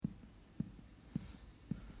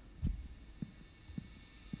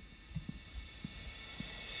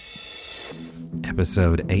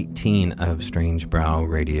episode 18 of Strange Brow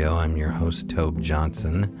Radio. I'm your host, Tobe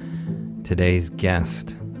Johnson. Today's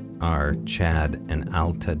guests are Chad and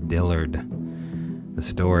Alta Dillard. The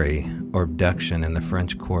story, Abduction in the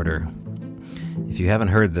French Quarter. If you haven't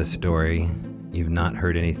heard this story, you've not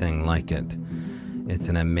heard anything like it. It's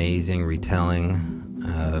an amazing retelling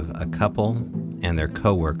of a couple and their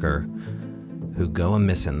co-worker who go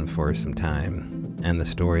a-missing for some time. And the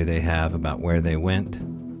story they have about where they went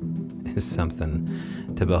is something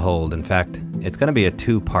to behold. In fact, it's going to be a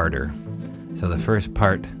two-parter. So the first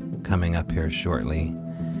part coming up here shortly.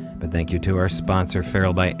 But thank you to our sponsor,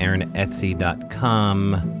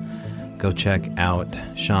 FeralByAaron@Etsy.com. Go check out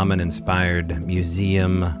shaman-inspired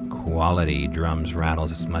museum quality drums,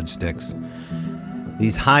 rattles, smudge sticks.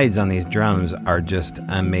 These hides on these drums are just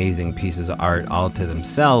amazing pieces of art all to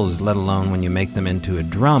themselves, let alone when you make them into a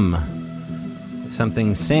drum.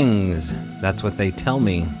 Something sings. That's what they tell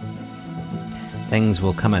me. Things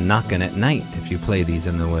will come a-knockin' at night if you play these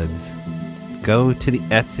in the woods. Go to the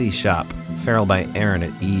Etsy shop, Feral by Aaron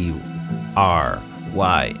at ERYN.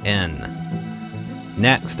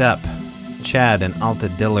 Next up, Chad and Alta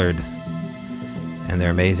Dillard and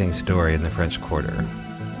their amazing story in the French Quarter.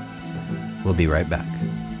 We'll be right back.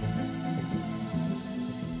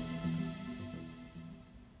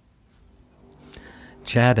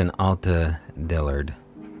 Chad and Alta Dillard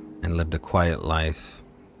and lived a quiet life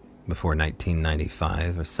before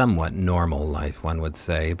 1995, a somewhat normal life, one would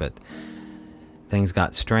say, but things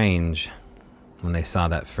got strange when they saw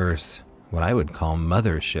that first, what I would call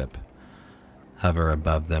mothership, hover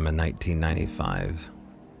above them in 1995.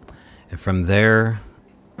 And from there,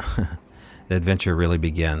 the adventure really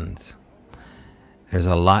begins. There's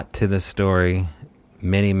a lot to this story.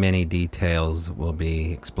 Many, many details will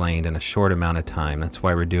be explained in a short amount of time. That's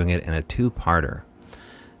why we're doing it in a two-parter.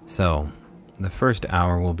 So, the first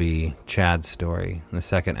hour will be Chad's story. The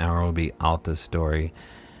second hour will be Alta's story.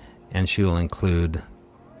 And she will include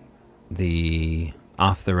the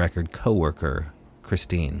off-the-record co-worker,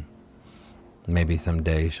 Christine. Maybe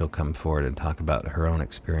someday she'll come forward and talk about her own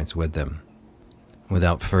experience with them.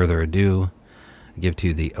 Without further ado, I give to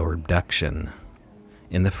you the abduction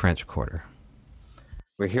in the French Quarter.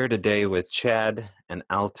 We're here today with Chad and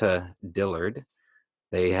Alta Dillard.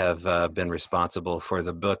 They have been responsible for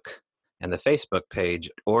the book and the Facebook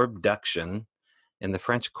page, Abduction in the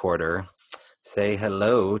French Quarter. Say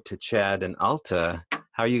hello to Chad and Alta.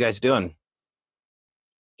 How are you guys doing?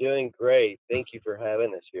 Doing great. Thank you for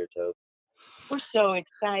having us here, Tobe. We're so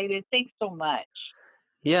excited. Thanks so much.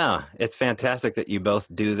 Yeah, it's fantastic that you both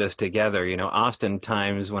do this together. You know,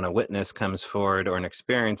 oftentimes when a witness comes forward or an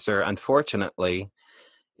experiencer, unfortunately,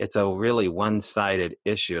 it's a really one-sided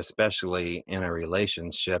issue, especially in a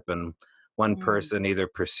relationship. And one person either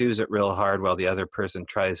pursues it real hard while the other person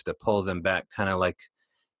tries to pull them back, kind of like,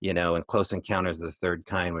 you know, in Close Encounters of the Third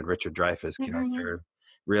Kind, when Richard Dreyfuss' character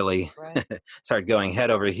really started going head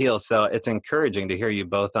over heels. So it's encouraging to hear you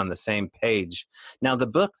both on the same page. Now, the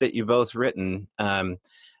book that you both written, I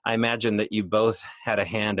imagine that you both had a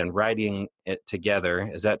hand in writing it together.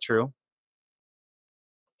 Is that true?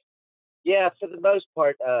 Yeah, for the most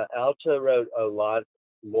part, Alta wrote a lot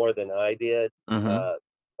more than I did.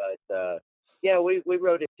 Yeah, we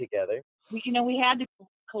wrote it together. We had to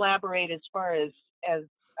collaborate as far as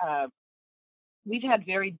we've had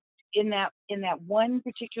in that one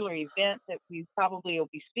particular event that we probably will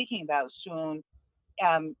be speaking about soon.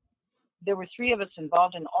 There were three of us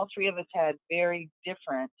involved, and all three of us had very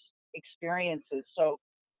different experiences. So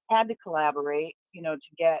had to collaborate, to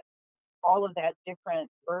get all of that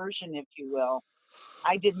different version, if you will.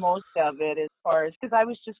 I did most of it as far as, because I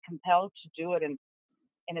was just compelled to do it, and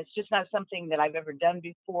it's just not something that I've ever done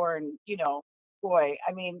before. And, boy,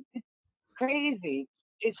 I mean, it's crazy.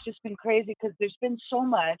 It's just been crazy because there's been so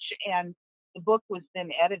much, and the book was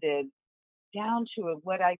then edited down to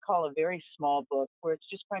what I call a very small book, where it's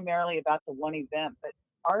just primarily about the one event. But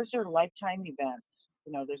ours are lifetime events.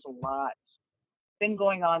 There's a lot been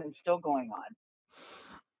going on and still going on.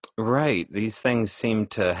 Right. These things seem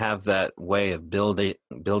to have that way of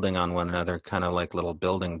building on one another, kind of like little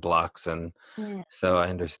building blocks. And so I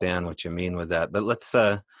understand what you mean with that. But let's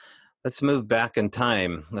move back in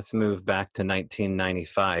time. Let's move back to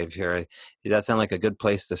 1995 here. Does that sound like a good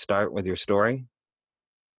place to start with your story?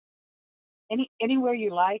 Anywhere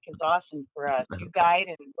you like is awesome for us. You guide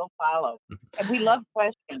and we'll follow. And we love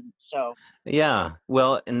questions, so. Yeah.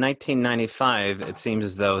 Well, in 1995, it seems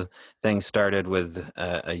as though things started with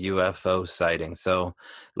a UFO sighting. So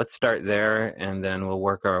let's start there, and then we'll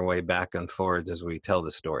work our way back and forwards as we tell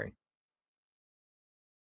the story.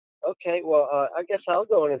 Okay. Well, I guess I'll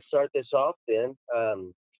go in and start this off then.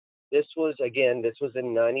 this was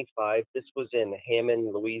in '95. This was in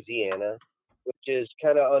Hammond, Louisiana, which is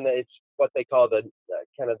kind of on the it's what they call the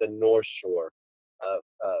kind of the North Shore,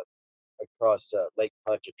 across Lake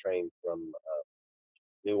Pontchartrain from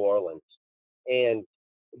New Orleans, and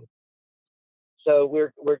so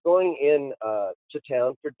we're going in to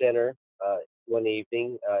town for dinner one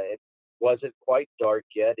evening. It wasn't quite dark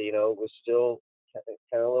yet, it was still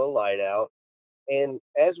kind of a little light out. And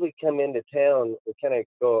as we come into town, we kind of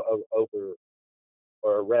go over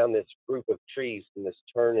or around this group of trees in this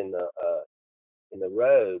turn in the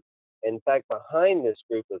road. In fact, behind this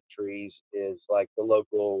group of trees is like the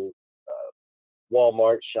local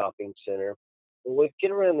Walmart shopping center. And we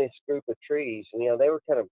get around this group of trees, and they were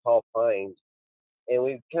kind of tall pines, and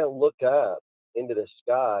we kind of look up into the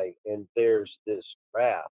sky, and there's this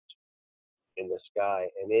craft in the sky,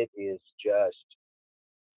 and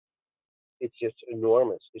it's just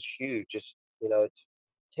enormous. It's huge. It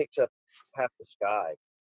takes up half the sky.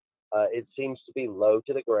 It seems to be low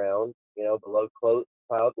to the ground, below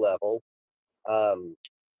cloud level, um,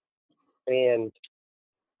 and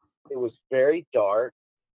it was very dark,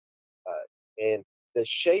 and the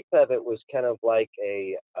shape of it was kind of like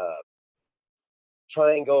a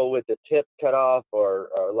triangle with the tip cut off, or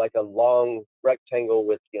like a long rectangle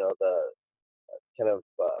with the kind of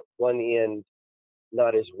one end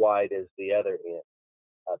not as wide as the other end,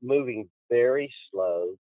 moving very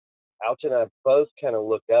slow. Alta and I both kind of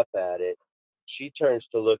look up at it. She turns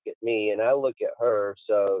to look at me, and I look at her.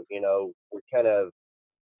 So we're kind of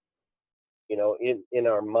in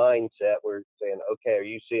our mindset, we're saying, okay, are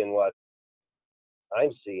you seeing what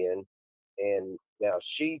I'm seeing? And now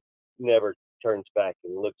she never turns back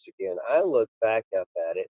and looks again. I look back up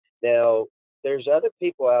at it. Now there's other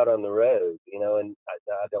people out on the road, and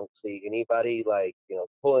I don't see anybody like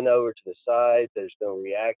pulling over to the side. There's no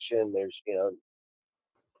reaction. There's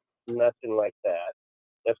nothing like that.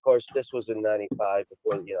 Of course, this was in '95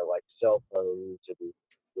 before like cell phones and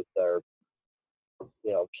with our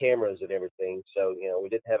cameras and everything. So we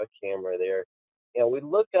didn't have a camera there. We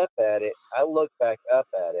look up at it. I look back up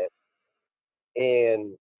at it,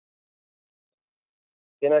 and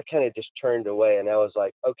then I kind of just turned away, and I was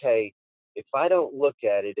like, okay, if I don't look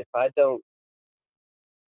at it, if I don't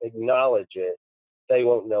acknowledge it, they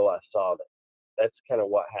won't know I saw them. That's kind of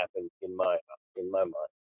what happened in my mind.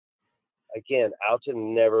 Again,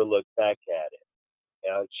 Alton never looked back at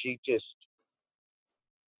it. She just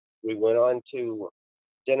we went on to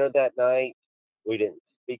dinner that night. We didn't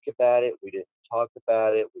speak about it. We didn't talk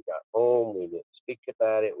about it. We got home. We didn't speak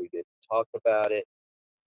about it. We didn't talk about it.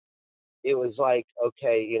 It was like,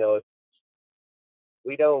 okay, if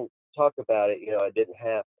we don't talk about it, it didn't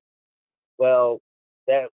happen. Well,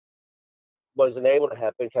 that wasn't able to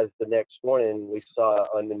happen because the next morning we saw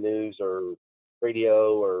on the news or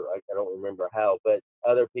radio, or I don't remember how, but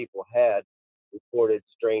other people had reported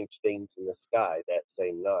strange things in the sky that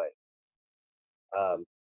same night. Um,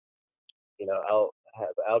 I'll have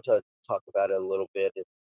Alta talk about it a little bit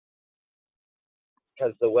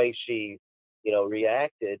because the way she,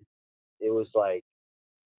 reacted, it was like,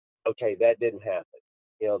 okay, that didn't happen.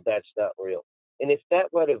 That's not real. And if that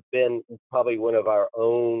would have been probably one of our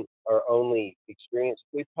only experience,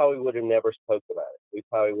 we probably would have never spoke about it. We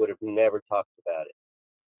probably would have never talked about it.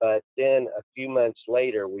 But then a few months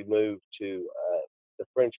later, we moved to the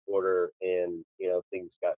French Quarter, and things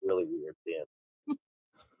got really weird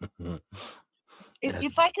then.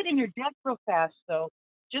 If I could interject real fast, though,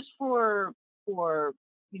 just for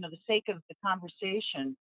the sake of the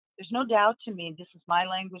conversation, there's no doubt to me, this is my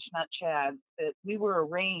language, not Chad, that we were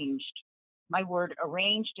arranged, my word,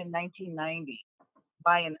 arranged in 1990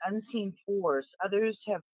 by an unseen force. Others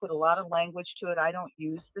have put a lot of language to it. I don't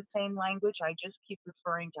use the same language. I just keep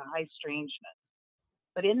referring to high strangeness.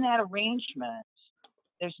 But in that arrangement,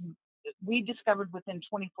 we discovered within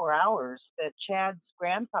 24 hours that Chad's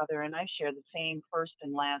grandfather and I share the same first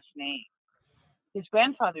and last name. His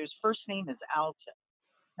grandfather's first name is Alton.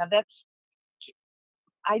 Now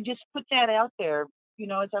I just put that out there,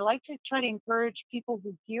 as I like to try to encourage people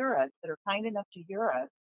who hear us, that are kind enough to hear us.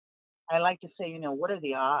 I like to say, what are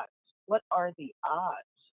the odds? What are the odds?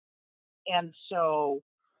 And so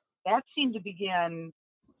that seemed to begin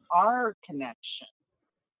our connection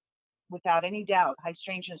without any doubt, high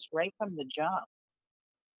strangeness right from the jump.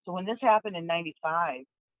 So when this happened in '95,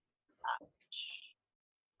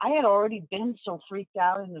 I had already been so freaked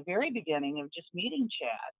out in the very beginning of just meeting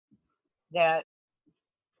Chad that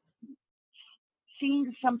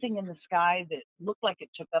seeing something in the sky that looked like it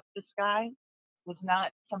took up the sky was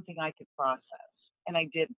not something I could process, and I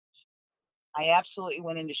didn't. I absolutely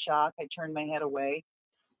went into shock. I turned my head away.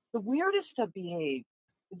 The weirdest of behavior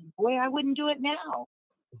Boy, I wouldn't do it now.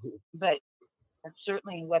 But that's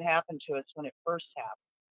certainly what happened to us when it first happened.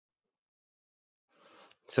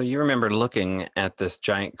 So you remember looking at this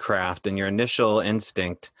giant craft, and your initial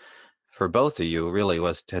instinct for both of you really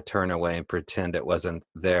was to turn away and pretend it wasn't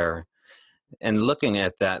there. And looking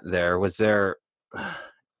at that there, was there,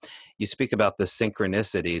 you speak about the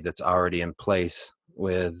synchronicity that's already in place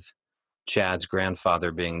with Chad's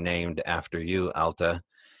grandfather being named after you, Alta.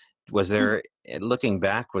 Was there, looking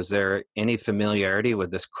back, was there any familiarity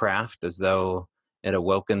with this craft, as though it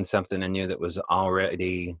awoken something in you that was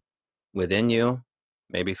already within you,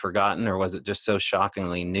 maybe forgotten, or was it just so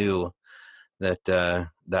shockingly new that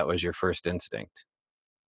that was your first instinct?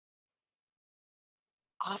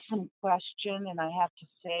 Awesome question, and I have to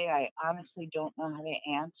say I honestly don't know how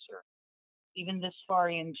to answer, even this far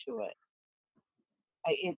into it.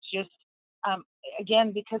 It's just, um,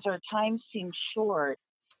 again, because our time seems short,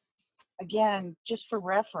 again, just for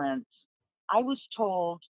reference, I was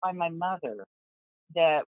told by my mother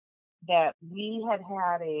that we had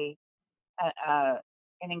had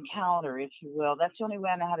an encounter, if you will. That's the only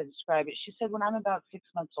way I know how to describe it. She said when I'm about 6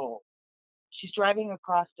 months old, she's driving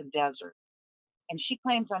across the desert, and she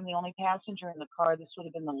claims I'm the only passenger in the car. This would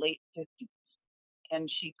have been the late 50s, and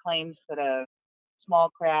she claims that a small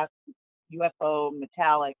craft, UFO,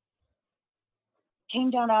 metallic,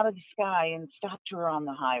 came down out of the sky and stopped her on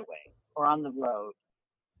the highway or on the road.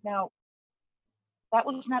 Now, that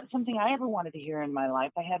was not something I ever wanted to hear in my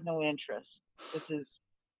life. I had no interest. This is,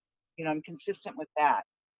 I'm consistent with that.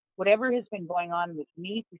 Whatever has been going on with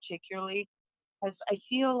me particularly has, I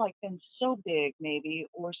feel like, been so big maybe,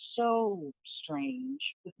 or so strange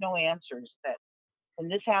with no answers, that when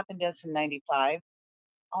this happened to us in 95,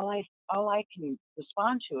 all I can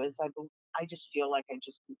respond to is I just feel like I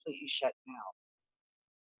just completely shut down.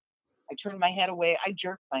 I turned my head away. I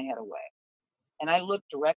jerked my head away. And I looked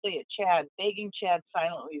directly at Chad, begging Chad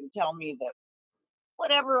silently to tell me that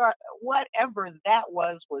whatever that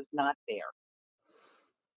was not there.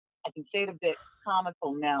 I can say it a bit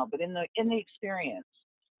comical now, but in the experience.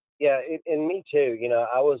 Yeah, and me too.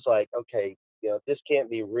 I was like, okay, this can't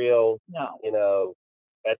be real. No.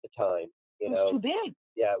 At the time, it was too big.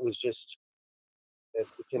 Yeah, it was just, it's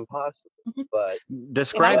impossible. But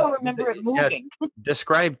describe. And I don't remember it moving.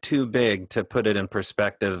 Describe too big to put it in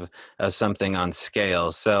perspective of something on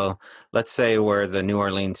scale. So let's say where the New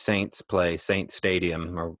Orleans Saints play, Saint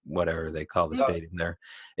Stadium, or whatever they call the stadium there.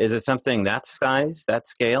 Is it something that size, that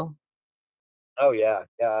scale? Oh yeah,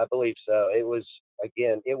 I believe so. It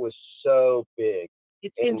was so big.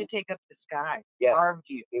 It seemed to take up the sky. Yeah, our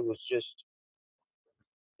view. It was just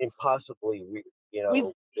impossibly, big.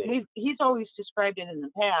 He's always described it in the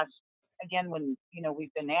past. Again, when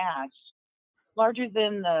we've been asked, larger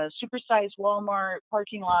than the supersized Walmart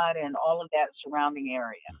parking lot and all of that surrounding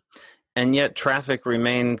area. And yet traffic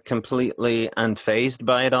remained completely unfazed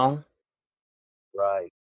by it all?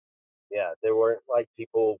 Right. Yeah, there weren't like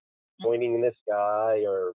people pointing in the sky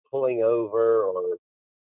or pulling over or,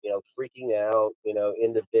 freaking out,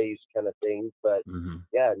 end of days kind of thing. But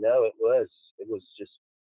yeah, no, it was just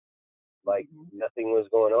like nothing was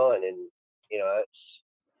going on. And,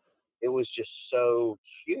 it was just so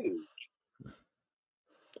huge.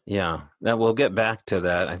 Yeah, now we'll get back to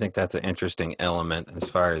that. I think that's an interesting element as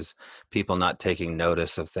far as people not taking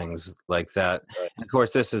notice of things like that. Right. And of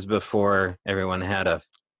course, this is before everyone had a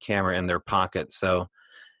camera in their pocket. So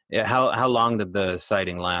yeah, how long did the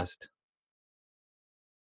sighting last?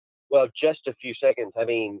 Well, just a few seconds. I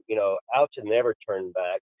mean, Alta never turned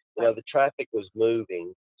back. The traffic was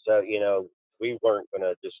moving. So, we weren't going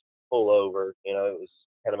to just pull over. It was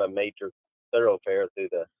kind of a major thoroughfare through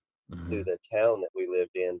the town that we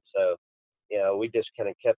lived in. So, we just kind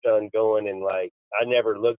of kept on going. And like, I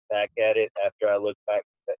never looked back at it after I looked back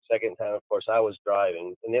that second time. Of course, I was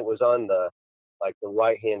driving, and it was on the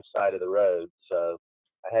right-hand side of the road. So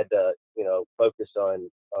I had to, focus on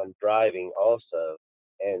driving also.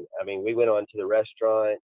 And I mean, we went on to the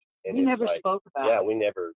restaurant. And we never spoke about it. Yeah, we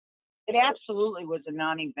never. It absolutely was a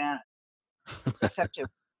non-event, except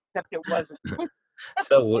it wasn't.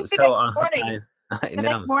 So the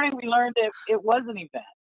next morning we learned that it was an event.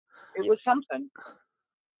 It was something.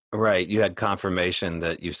 Right. You had confirmation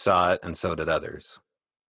that you saw it, and so did others.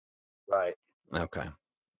 Right. Okay.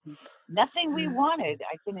 Nothing we wanted,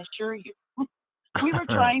 I can assure you. We were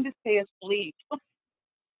trying to stay asleep.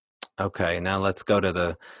 Okay, now let's go to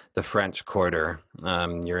the French Quarter.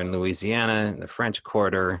 You're in Louisiana, the French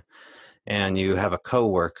Quarter, and you have a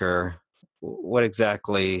coworker. What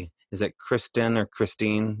exactly is it? Kristen or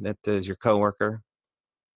Christine that is your coworker?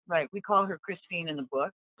 Right, we call her Christine in the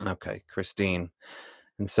book. Okay, Christine.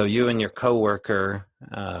 And so you and your coworker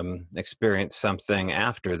experienced something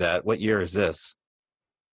after that. What year is this?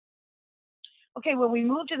 Okay, well, we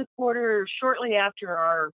moved to the quarter shortly after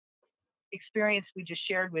our experience we just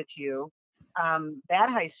shared with you. That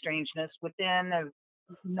high strangeness, within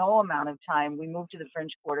no amount of time, we moved to the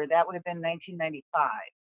French Quarter. That would have been 1995.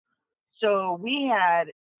 So we had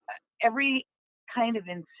every kind of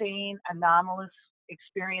insane, anomalous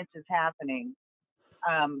experiences happening.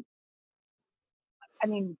 Um, I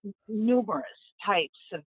mean, numerous types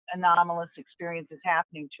of anomalous experiences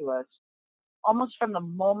happening to us almost from the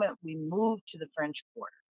moment we moved to the French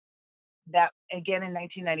Quarter. That again in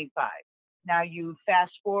 1995. Now you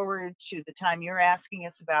fast forward to the time you're asking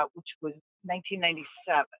us about, which was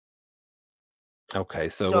 1997. Okay,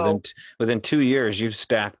 so So, within 2 years, you've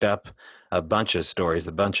stacked up a bunch of stories,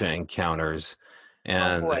 a bunch of encounters, oh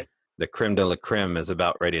and boy, the creme de la creme is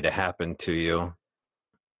about ready to happen to you.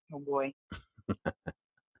 oh boy,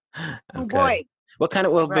 oh Okay. boy. What kind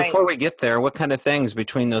of, well, Right. before we get there, what kind of things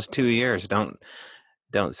between those 2 years? Don't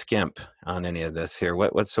skimp on any of this here.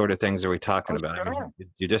 What sort of things are we talking Oh about? I sure.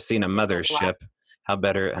 mean, you just seen a It's a lot, mothership.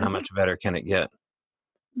 How much better can it get?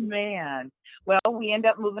 man. Well, we end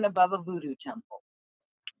up moving above a voodoo temple.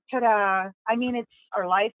 Ta-da! I mean, it's our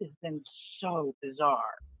life has been so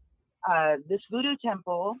bizarre. This voodoo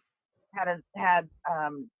temple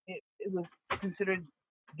it was considered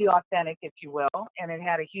the authentic, if you will, and it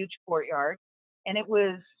had a huge courtyard, and it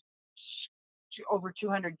was over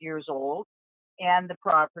 200 years old, and the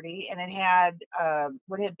property, and it had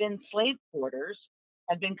what had been slave quarters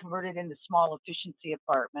had been converted into small efficiency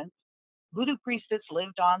apartments. Voodoo priestess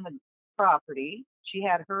lived on the property. She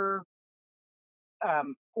had her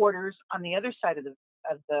quarters on the other side of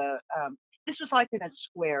the. This was like in a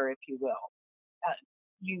square, if you will. Uh,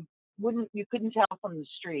 you couldn't tell from the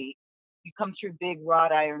street. You come through big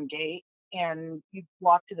wrought iron gate, and you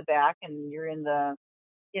walk to the back, and you're in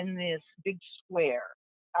this big square.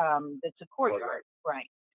 That's a courtyard, right?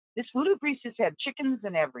 This voodoo priestess had chickens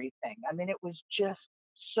and everything. I mean, it was just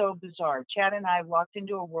so bizarre. Chad and I walked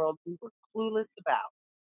into a world we were clueless about.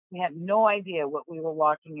 We had no idea what we were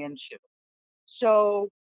walking into. So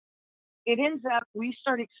it ends up we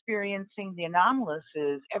start experiencing the anomalous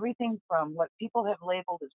is everything from what people have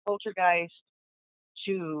labeled as poltergeist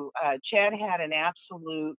to Chad had an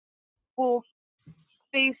absolute full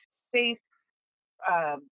face face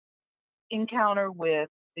uh, encounter with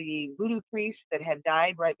the voodoo priest that had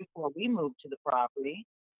died right before we moved to the property.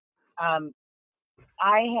 Um,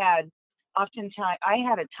 I had I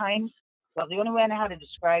had a time, well, the only way I know how to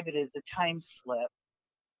describe it is a time slip.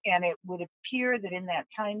 And it would appear that in that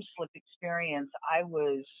time slip experience, I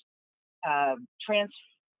was uh, trans,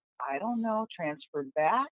 I don't know, transferred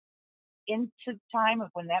back into the time of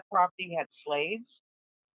when that property had slaves.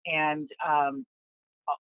 And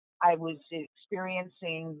I was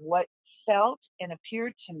experiencing what felt and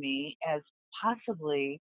appeared to me as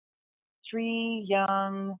possibly three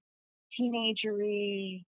young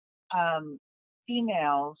teenagery um,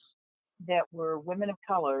 females that were women of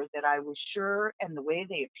color that I was sure, and the way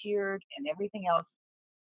they appeared and everything else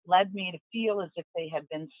led me to feel as if they had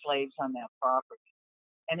been slaves on that property.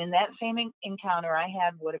 And in that same encounter, I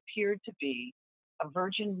had what appeared to be a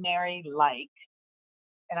Virgin Mary like,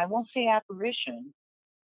 and I won't say apparition,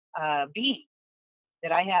 being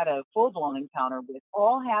that I had a full blown encounter with,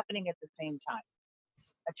 all happening at the same time.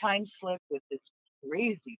 A time slip with this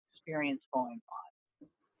crazy experience going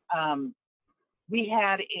on. We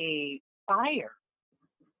had a fire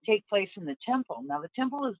take place in the temple. Now the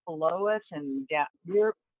temple is below us, and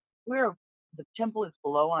we're the temple is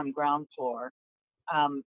below on ground floor,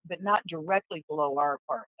 but not directly below our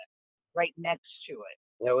apartment, right next to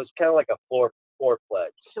it. It was kind of like a fourplex.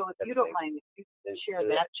 So if you don't mind, if you share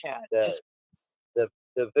that chat,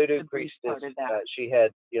 The voodoo priestess, she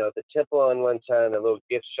had, the temple on one side and a little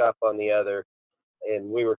gift shop on the other, and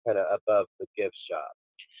we were kind of above the gift shop.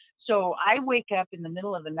 So I wake up in the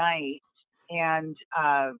middle of the night, and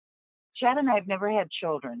Chad and I have never had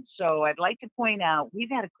children. So I'd like to point out we've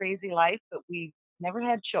had a crazy life, but we've never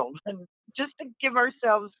had children, just to give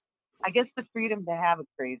ourselves, I guess, the freedom to have a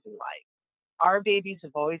crazy life. Our babies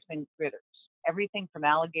have always been critters, everything from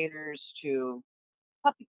alligators to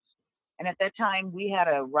puppies. And at that time, we had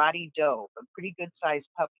a Rottie Doe, a pretty good sized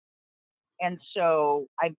puppy. And so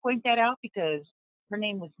I point that out because her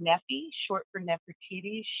name was Neffy, short for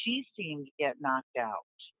Nefertiti. She seemed to get knocked out,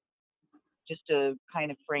 just to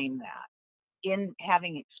kind of frame that, in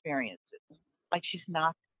having experiences. Like she's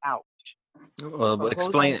knocked out. Well, Or goes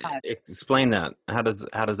explain that. How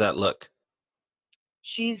does that look?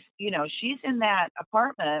 She's in that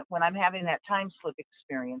apartment when I'm having that time slip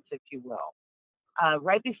experience, if you will.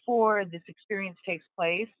 Right before this experience takes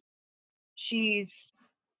place,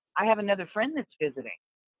 I have another friend that's visiting,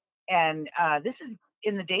 and this is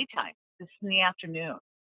in the daytime. This is in the afternoon.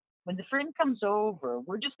 When the friend comes over,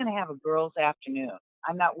 we're just going to have a girls' afternoon.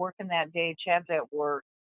 I'm not working that day. Chad's at work.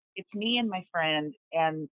 It's me and my friend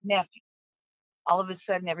and nephew. All of a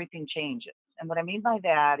sudden, everything changes. And what I mean by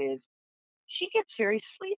that is she gets very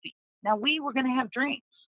sleepy. Now, we were going to have drinks.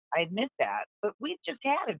 I admit that. But we just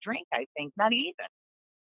had a drink, I think, not even.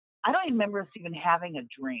 I don't even remember us even having a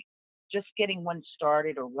drink, just getting one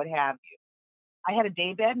started or what have you. I had a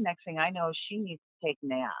day bed. Next thing I know, she needs to take a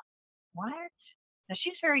nap. What? Now,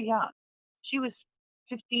 she's very young. She was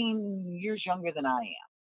 15 years younger than I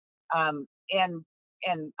am. And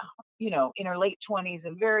in her late 20s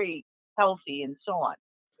and very healthy and so on.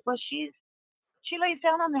 Well, she lays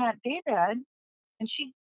down on that day bed and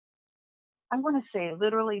I want to say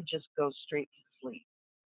literally just goes straight to sleep.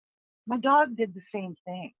 My dog did the same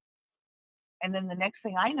thing. And then the next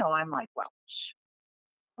thing I know, I'm like, well,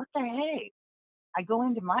 what the heck? I go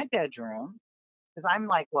into my bedroom because I'm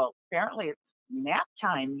like, well, apparently it's nap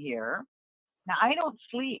time here. Now, I don't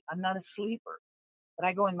sleep. I'm not a sleeper. But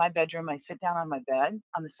I go in my bedroom, I sit down on my bed,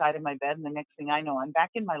 on the side of my bed, and the next thing I know, I'm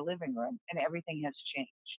back in my living room and everything has changed.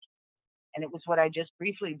 And it was what I just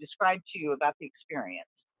briefly described to you about the experience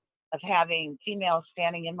of having females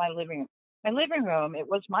standing in my living room. My living room, it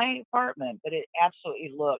was my apartment, but it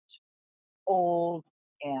absolutely looked old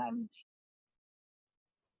and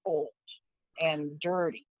old and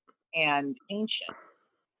dirty and ancient.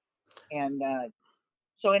 And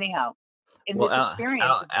so anyhow, in Well, this experience,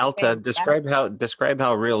 it Alta, became describe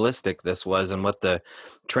how realistic this was and what the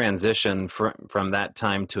transition from that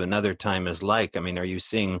time to another time is like. I mean, are you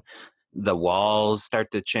seeing the walls start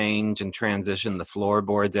to change and transition, the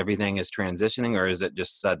floorboards, everything is transitioning, or is it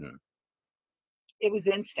just sudden? it was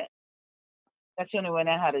instant. That's the only way I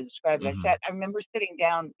know how to describe it. Mm-hmm. I remember sitting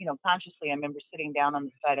down, consciously, I remember sitting down on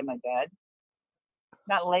the side of my bed,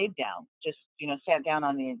 not laid down, just, sat down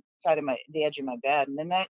on the edge of my bed. And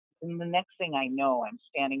the next thing I know, I'm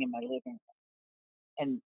standing in my living room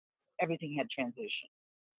and everything had transitioned,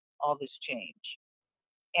 all this change.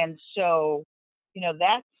 And so, you know,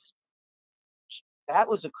 that's, that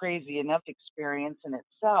was a crazy enough experience in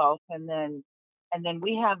itself. And then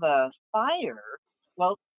we have a fire.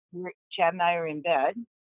 Well, Chad and I are in bed,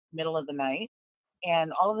 middle of the night,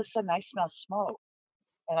 and all of a sudden I smell smoke.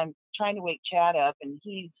 And I'm trying to wake Chad up, and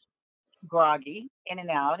he's groggy, in and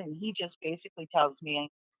out, and he just basically tells me,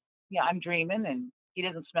 yeah, I'm dreaming, and he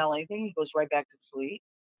doesn't smell anything. He goes right back to sleep.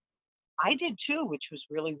 I did too, which was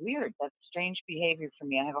really weird. That's strange behavior for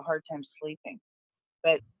me. I have a hard time sleeping.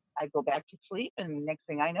 But I go back to sleep, and next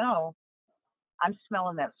thing I know, I'm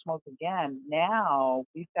smelling that smoke again. Now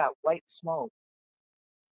we've got white smoke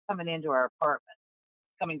coming into our apartment,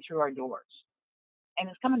 coming through our doors, and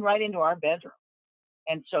it's coming right into our bedroom.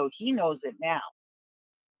 And so he knows it now.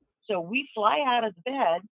 So we fly out of the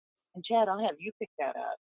bed, and Chad, I'll have you pick that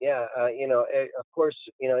up. Yeah, of course,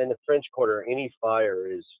 in the French Quarter, any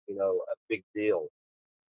fire is, a big deal.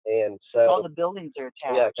 And All so, the buildings are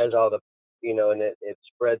yeah, attached. because all the, and it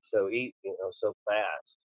spreads so fast.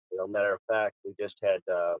 Matter of fact, we just had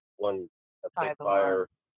a big fire,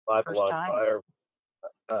 five First alarm time fire,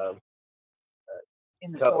 um,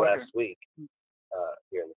 in the last quarter. week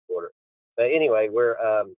here in the quarter. But anyway,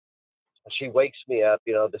 she wakes me up,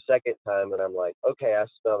 the second time, and I'm like, okay, I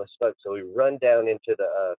smell the smoke. So we run down back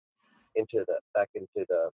into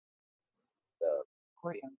the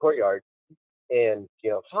courtyard, and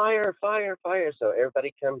fire, fire, fire. So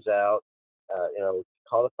everybody comes out,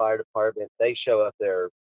 call the fire department. They show up there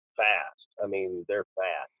fast. I mean, they're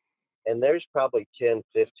fast. And there's probably 10,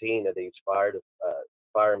 15 of these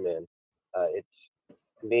firemen. It's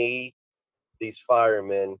me, these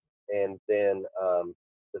firemen, and then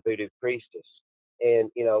the voodoo priestess.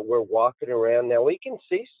 And we're walking around now. We can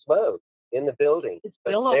see smoke in the building,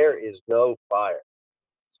 but there is no fire.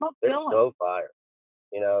 There's no fire.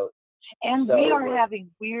 And so we are having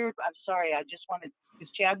weird. I'm sorry. I just wanted,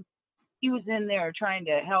 because Chad, he was in there trying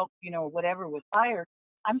to help, whatever with fire.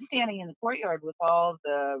 I'm standing in the courtyard with all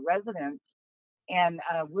the residents, and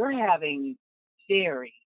we're having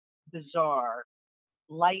very bizarre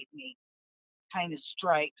lightning kind of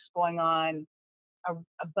strikes going on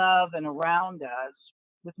above and around us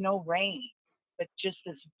with no rain, but just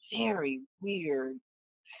this very weird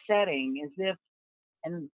setting, as if,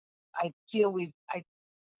 and I feel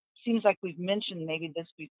seems like we've mentioned maybe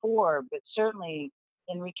this before, but certainly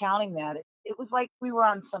in recounting that, it was like we were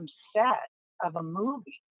on some set of a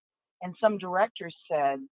movie, and some director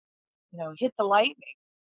said, hit the lightning.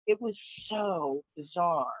 It was so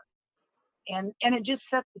bizarre. and it just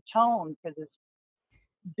set the tone for this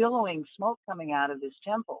billowing smoke coming out of this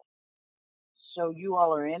temple. So you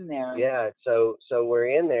all are in there. Yeah, so we're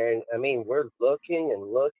in there, and I mean, we're looking and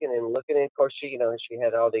looking and looking, and of course, she, she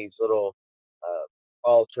had all these little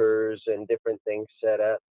altars and different things set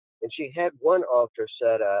up, and she had one altar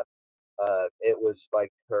set up. It was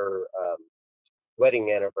like her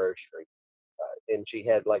wedding anniversary, and she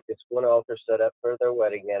had like this one altar set up for their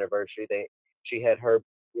wedding anniversary. She had her,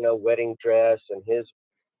 wedding dress and his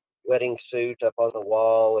wedding suit up on the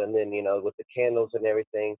wall, and then with the candles and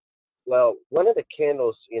everything. Well, one of the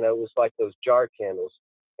candles, was like those jar candles,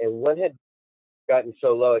 and one had gotten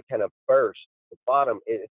so low it kind of burst. The bottom,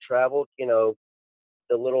 it traveled, the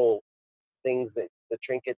little things, that the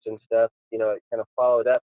trinkets and stuff, it kind of followed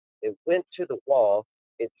up. It went to the wall.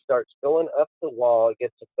 It starts going up the wall. It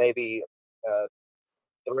gets maybe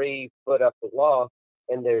 3 foot up the wall,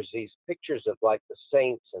 and there's these pictures of like the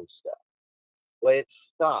saints and stuff. Well, it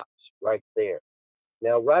stops right there.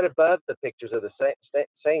 Now, right above the pictures of the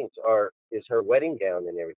saints is her wedding gown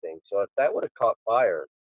and everything. So if that would have caught fire,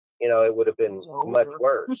 it would have been much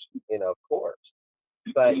worse, of course.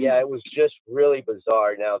 But yeah, it was just really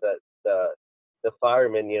bizarre. Now that the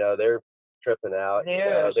firemen, they're tripping out.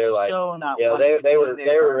 They're like, so not they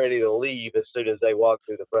were ready to leave as soon as they walked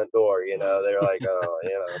through the front door. They're like, oh,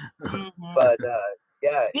 Mm-hmm. But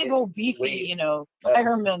yeah, big old beefy,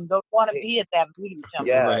 firemen don't want to be at that voodoo temple.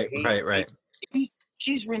 Yeah, right.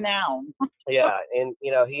 She's renowned. Yeah, and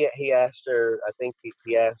he asked her. I think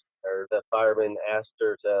he asked her. The fireman asked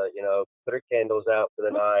her to put her candles out for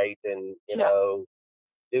the night, and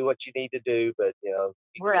do what you need to do. But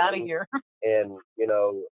we're out of here. And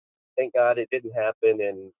thank God it didn't happen.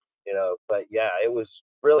 And but yeah, it was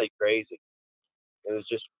really crazy. It was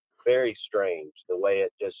just very strange the way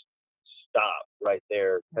it just stopped right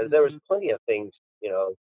there, because there was plenty of things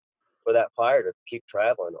for that fire to keep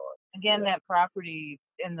traveling on. Again, that property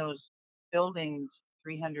in those buildings,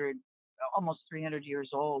 almost 300 years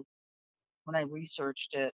old when I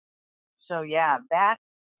researched it. So yeah, that,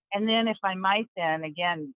 and then if I might then,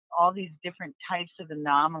 again, all these different types of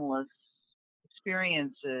anomalous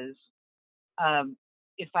experiences,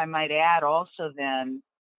 if I might add also then,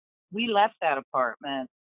 we left that apartment.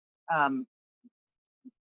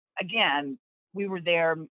 Again, we were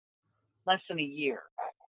there less than a year.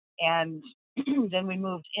 And then we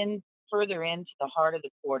moved in further into the heart of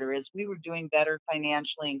the quarter as we were doing better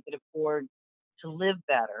financially and could afford to live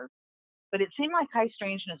better. But it seemed like high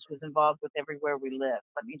strangeness was involved with everywhere we lived.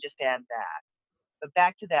 Let me just add that. But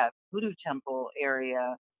back to that voodoo temple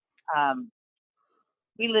area,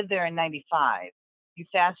 we lived there in 95. You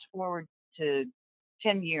fast forward to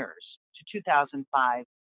 10 years, to 2005,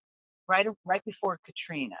 right before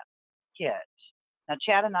Katrina hit. Now,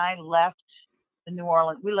 Chad and I left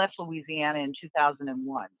we left Louisiana in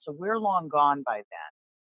 2001, so we're long gone by then.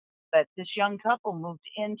 But this young couple moved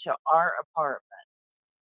into our apartment.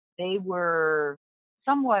 They were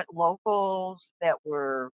somewhat locals that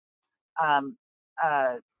were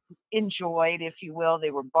enjoyed, if you will.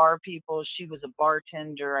 They were bar people. She was a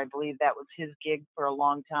bartender. I believe that was his gig for a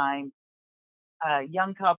long time. A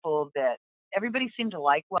young couple that everybody seemed to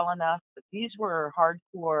like well enough, but these were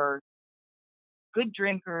hardcore, good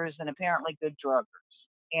drinkers and apparently good druggers.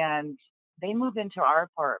 And they move into our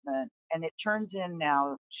apartment, and it turns in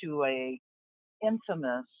now to a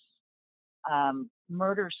infamous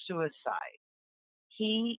murder-suicide.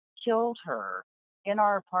 He killed her in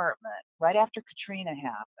our apartment right after Katrina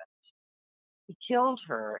happened. He killed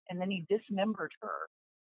her, and then he dismembered her,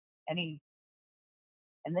 and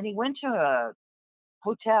then he went to a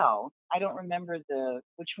hotel. I don't remember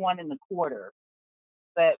which one in the quarter,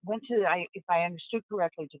 but went to, if I understood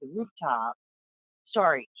correctly, to the rooftop.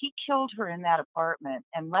 Sorry, he killed her in that apartment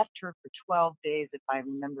and left her for 12 days, if I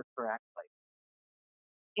remember correctly.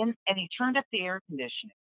 And he turned up the air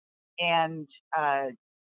conditioning and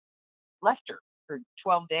left her for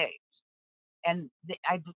 12 days. And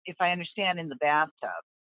if I understand, in the bathtub.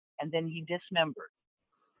 And then he dismembered.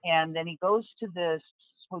 And then he goes to this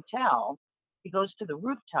hotel. He goes to the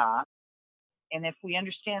rooftop. And if we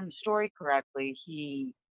understand the story correctly,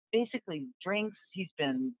 he basically drinks. He's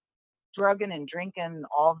been drugging and drinking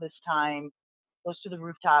all this time, goes to the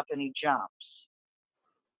rooftop and he jumps,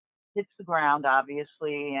 hits the ground,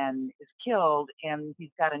 obviously, and is killed. And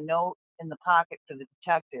he's got a note in the pocket for the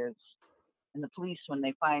detectives and the police when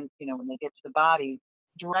they find, when they get to the body,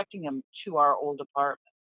 directing them to our old apartment.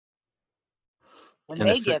 When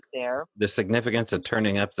they get there, the significance of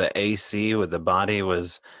turning up the AC with the body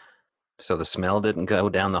was so the smell didn't go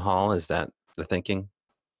down the hall. Is that the thinking?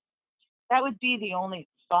 That would be the only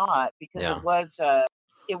thought, because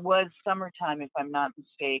it was summertime, if I'm not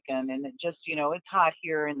mistaken, and it just, it's hot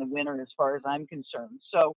here in the winter as far as I'm concerned.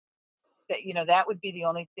 So that, that would be the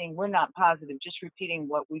only thing. We're not positive, just repeating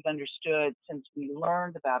what we've understood since we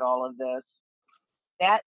learned about all of this.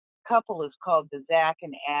 That couple is called the Zach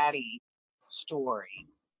and Addie story.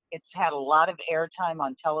 It's had a lot of airtime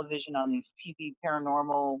on television on these TV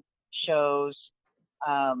paranormal shows.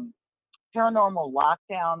 Paranormal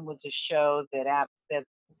Lockdown was a show that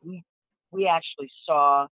we actually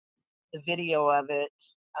saw the video of it,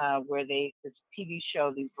 where this TV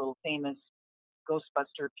show, these little famous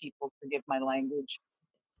Ghostbuster people, forgive my language,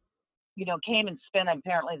 came and spent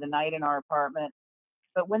apparently the night in our apartment.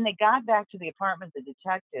 But when they got back to the apartment, the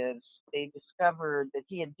detectives, they discovered that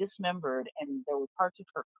he had dismembered, and there were parts of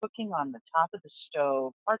her cooking on the top of the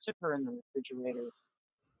stove, parts of her in the refrigerator,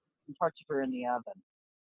 and parts of her in the oven.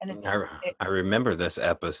 And I remember this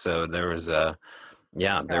episode. There was a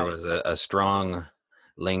strong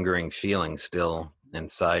lingering feeling still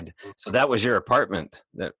inside. So that was your apartment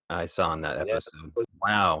that I saw in that episode. Yeah.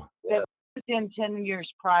 Wow. That was in 10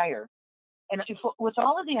 years prior. And with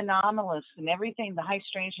all of the anomalous and everything, the high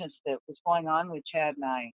strangeness that was going on with Chad and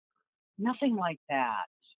I, nothing like that.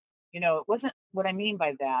 It wasn't, what I mean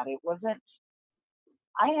by that, it wasn't,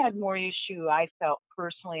 I had more issue, I felt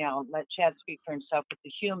personally, I'll let Chad speak for himself, with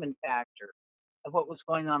the human factor of what was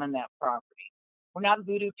going on in that property. We're not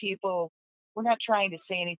voodoo people. We're not trying to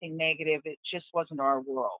say anything negative. It just wasn't our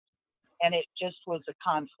world. And it just was a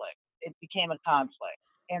conflict. It became a conflict.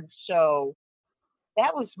 And so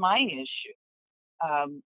that was my issue.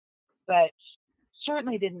 But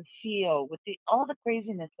certainly didn't feel, with all the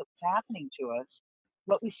craziness that was happening to us,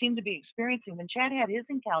 what we seemed to be experiencing. When Chad had his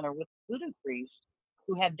encounter with the voodoo priest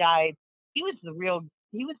who had died, he was the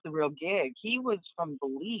real gig. He was from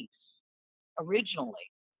Belize originally,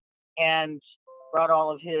 and brought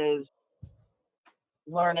all of his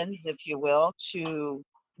learnings, if you will, to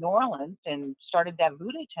New Orleans and started that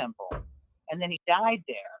voodoo temple. And then he died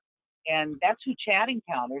there. And that's who Chad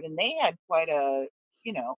encountered. And they had quite a,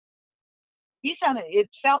 it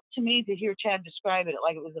felt to me to hear Chad describe it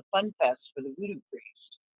like it was a fun fest for the voodoo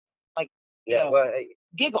priest. Like,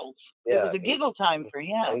 giggles. Yeah, it was a giggle time for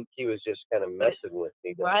him. I think he was just kind of messing with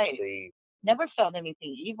me. Right. Never felt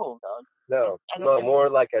anything evil, though. No, more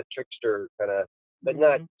like a trickster kind of, but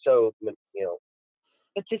not so,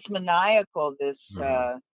 It's this maniacal, this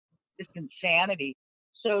insanity.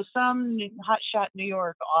 So some hotshot New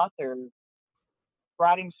York author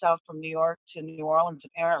brought himself from New York to New Orleans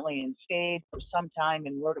apparently, and stayed for some time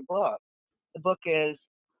and wrote a book. The book is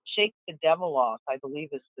Shake the Devil Off, I believe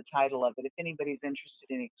is the title of it, if anybody's interested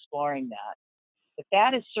in exploring that. But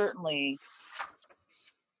that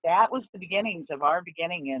was the beginnings of our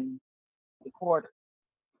beginning in the quarter.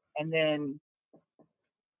 And then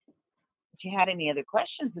if you had any other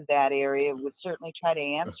questions of that area, would certainly try to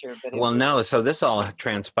answer. But no. So this all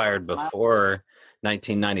transpired before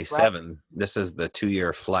 1997. Right. This is the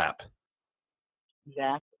 2-year flap.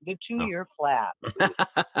 Exactly, the 2-year flap.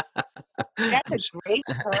 That's a great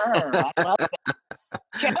term. I love it.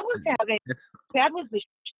 Chad was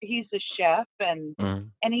he's a chef, and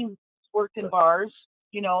he worked in bars,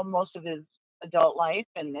 most of his adult life.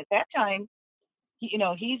 And at that time,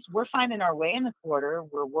 we're finding our way in the quarter.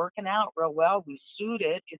 We're working out real well. We suit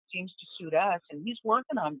it. It seems to suit us. And he's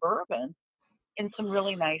working on bourbon in some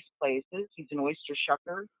really nice places. He's an oyster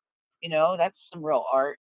shucker. That's some real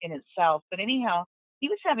art in itself. But anyhow, he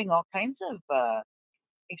was having all kinds of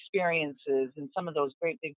experiences in some of those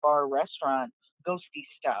great big bar restaurants, ghosty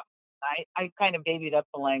stuff. I kind of babied up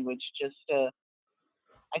the language just to,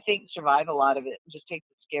 I think, survive a lot of it and just take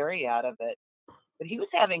the scary out of it. But he was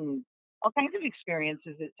having all kinds of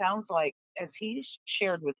experiences, it sounds like, as he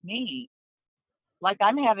shared with me, like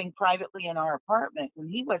I'm having privately in our apartment when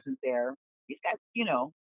he wasn't there. He's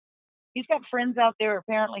got friends out there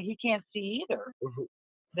apparently he can't see either,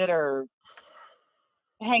 that are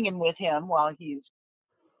hanging with him while he's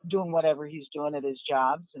doing whatever he's doing at his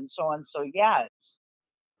jobs and so on. So yeah, it's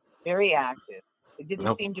very active. It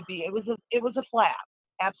didn't seem to be, it was a flap.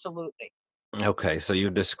 Absolutely. Okay, so you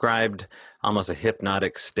described almost a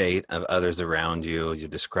hypnotic state of others around you. You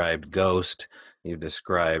described ghost. You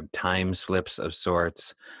described time slips of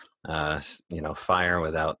sorts. Fire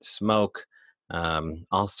without smoke.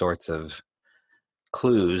 All sorts of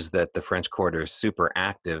clues that the French Quarter is super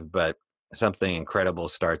active, but something incredible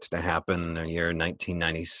starts to happen in the year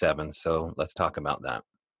 1997. So let's talk about that.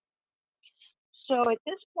 So at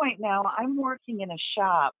this point now, I'm working in a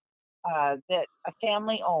shop that a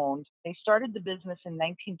family owned. They started the business in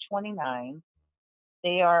 1929.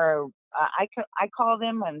 They are, I call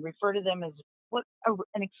them and refer to them as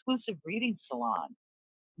an exclusive reading salon.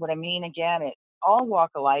 what I mean, again, it all walk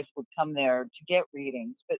of life would come there to get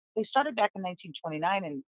readings, but they started back in 1929,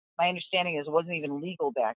 and my understanding is it wasn't even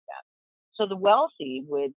legal back then. So the wealthy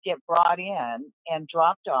would get brought in and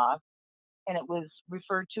dropped off, and it was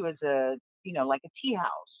referred to as a, like a tea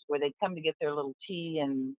house where they'd come to get their little tea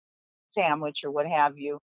and sandwich or what have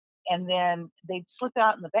you. And then they'd slip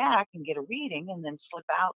out in the back and get a reading and then slip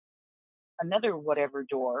out another whatever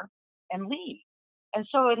door and leave. And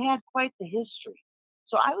so it had quite the history.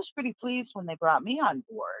 So I was pretty pleased when they brought me on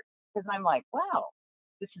board because I'm like, wow,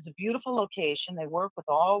 this is a beautiful location. They work with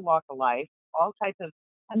all walk of life, all type of.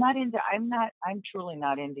 I'm truly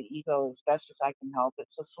not into ego as best as I can help it.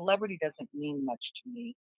 So celebrity doesn't mean much to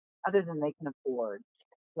me other than they can afford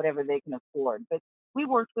whatever they can afford. But we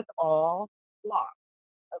worked with all walks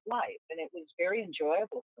of life and it was very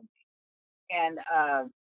enjoyable for me. And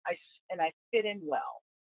I fit in well.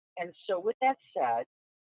 And so with that said,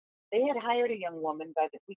 they had hired a young woman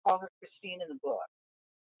we call her Christine in the book.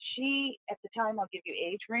 She, at the time, I'll give you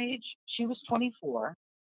age range, she was 24,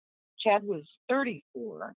 Chad was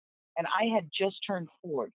 34, and I had just turned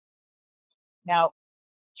 40. Now,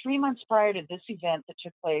 3 months prior to this event that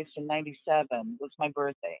took place in 97 was my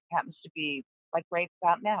birthday. It happens to be like right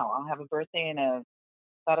about now. I'll have a birthday in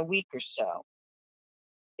about a week or so.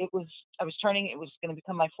 It was going to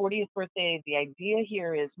become my 40th birthday. The idea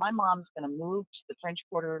here is my mom's going to move to the French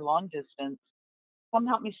Quarter long distance, come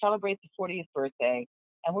help me celebrate the 40th birthday,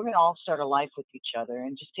 and we're going to all start a life with each other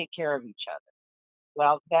and just take care of each other.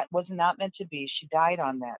 Well, that was not meant to be. She died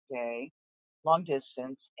on that day, long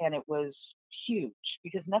distance, and it was huge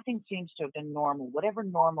because nothing seems to have been normal. Whatever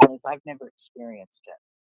normal is, I've never experienced it.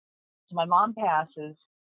 So my mom passes,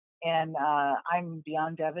 and I'm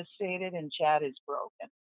beyond devastated, and Chad is broken.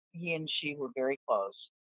 He and she were very close.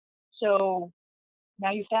 So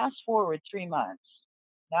now you fast forward 3 months.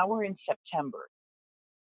 Now we're in September.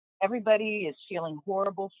 Everybody is feeling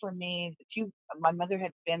horrible for me. My mother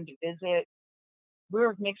had been to visit. We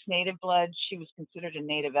were of mixed native blood. She was considered a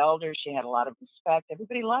native elder. She had a lot of respect.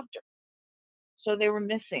 Everybody loved her. So they were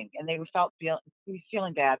missing, and they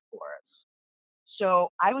feeling bad for us. So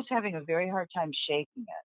I was having a very hard time shaking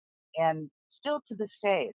it, and still to this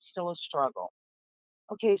day, it's still a struggle.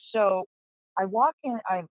 Okay, so I walk in.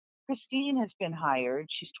 Christine has been hired.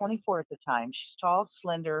 She's 24 at the time. She's tall,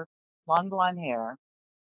 slender, long blonde hair.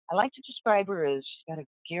 I like to describe her as she's got a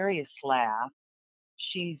garious laugh.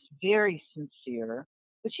 She's very sincere,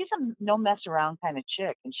 but she's a no mess around kind of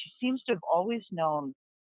chick, and she seems to have always known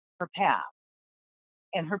her path.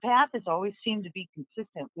 And her path has always seemed to be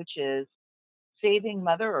consistent, which is saving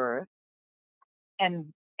Mother Earth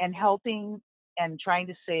and helping and trying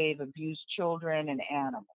to save abused children and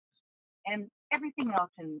animals and everything else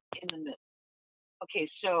in the middle. Okay,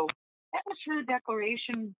 so that was her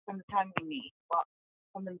declaration from the time we meet. Well,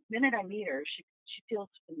 from the minute I meet her, she feels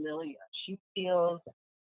familiar. She feels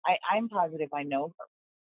I'm positive I know her.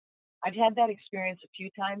 I've had that experience a few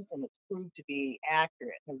times and it's proved to be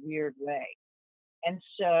accurate in a weird way. And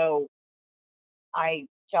so I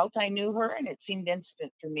felt I knew her and it seemed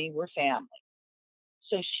instant for me. We're family.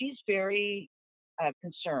 So she's very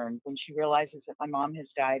concerned when she realizes that my mom has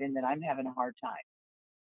died and that I'm having a hard time.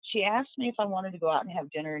 She asked me if I wanted to go out and have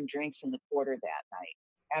dinner and drinks in the quarter that night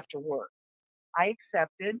after work. I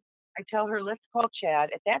accepted. I tell her, let's call Chad.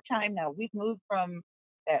 At that time, now we've moved from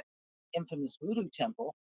that infamous voodoo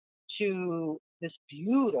temple to this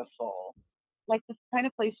beautiful, like the kind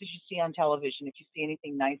of places you see on television. If you see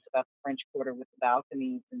anything nice about the French Quarter with the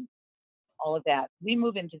balconies and all of that, we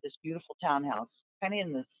move into this beautiful townhouse, kind of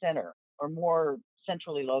in the center or more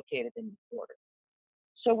centrally located in the quarter.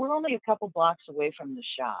 So we're only a couple blocks away from the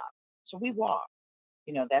shop. So we walk.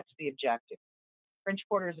 That's the objective. French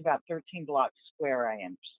Quarter is about 13 blocks square, I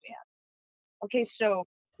understand. Okay, so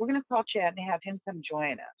we're going to call Chad and have him come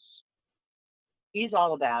join us. He's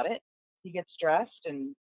all about it. He gets dressed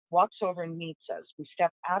and walks over and meets us. We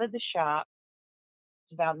step out of the shop.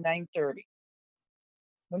 It's about 9:30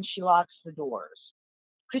 when she locks the doors.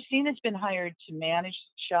 Christina's been hired to manage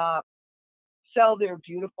the shop, sell their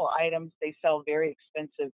beautiful items. They sell very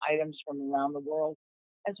expensive items from around the world,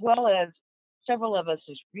 as well as several of us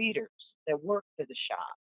as readers that work for the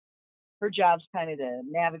shop. Her job's kind of to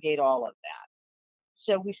navigate all of that.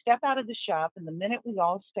 So we step out of the shop, and the minute we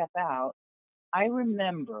all step out, I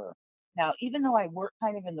remember now, even though I work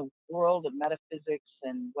kind of in the world of metaphysics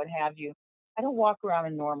and what have you, I don't walk around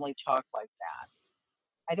and normally talk like that.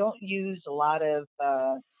 I don't use a lot of,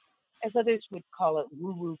 as others would call it,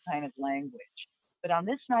 woo woo kind of language. But on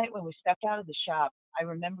this night when we stepped out of the shop, I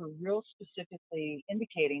remember real specifically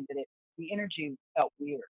indicating that the energy felt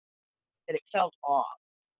weird, that it felt off.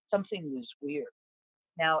 Something was weird.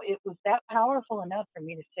 Now, it was that powerful enough for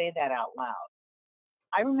me to say that out loud.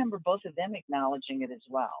 I remember both of them acknowledging it as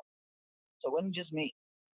well. So it wasn't just me.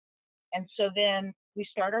 And so then we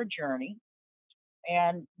start our journey,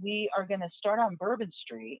 and we are going to start on Bourbon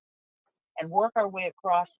Street and work our way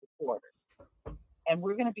across the quarter. And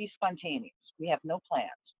we're going to be spontaneous. We have no plans.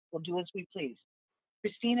 We'll do as we please.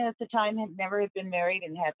 Christina at the time had never been married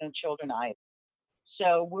and had no children either.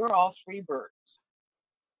 So we're all free birds.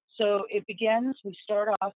 So it begins, we start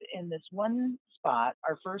off in this one spot.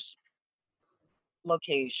 Our first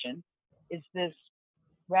location is this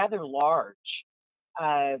rather large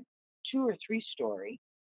 2 or 3 story.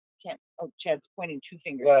 Chad's pointing 2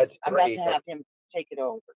 fingers. Well, it's I'm about three, to but have him take it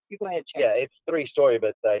over. You go ahead, Chad. yeah, it's 3-story,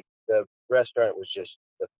 but like the restaurant was just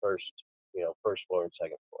the first, first floor and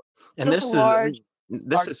second floor. And So it's a this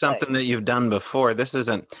large is something place. that you've done before. This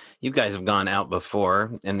isn't, you guys have gone out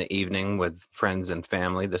before in the evening with friends and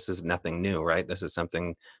family. This is nothing new, right? This is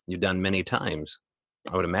something you've done many times,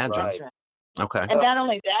 I would imagine. Right. That's right. Okay. And not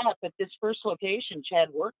only that, but this first location Chad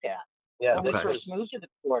worked at Yeah, when we Okay. first moved to the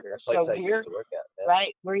quarter. place So I used we're to work at. Yeah.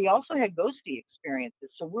 right where he also had ghosty experiences.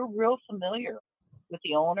 So we're real familiar with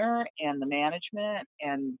the owner and the management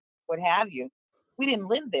and what have you. We didn't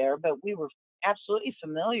live there, but we were absolutely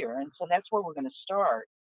familiar, and so that's where we're going to start.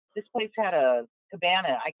 This place had a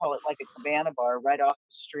cabana. I call it like a cabana bar right off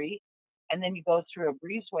the street, and then you go through a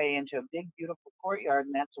breezeway into a big, beautiful courtyard,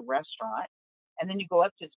 and that's a restaurant. And then you go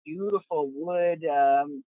up this beautiful wood.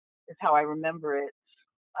 Is how I remember it.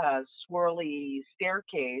 Swirly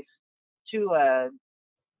staircase to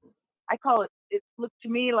I call it, it looked to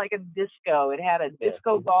me like a disco. It had a Yeah.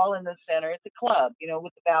 disco ball in the center. It's a club,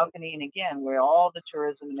 with the balcony, and again, where all the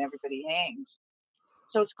tourism and everybody hangs.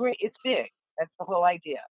 So it's great. It's big. That's the whole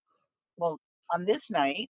idea. Well, on this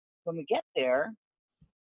night, when we get there,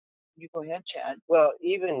 you go ahead, Chad. Well,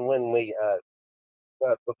 even when we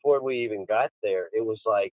before we even got there, it was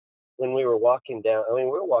like when we were walking down. I mean,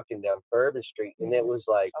 we were walking down Bourbon Street, and it was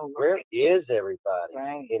like, Oh, where right. is everybody?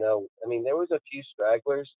 Right. I mean, there was a few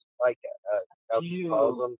stragglers, like how she Few.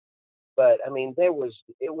 calls them, but I mean, it was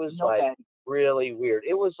like Nobody. really weird.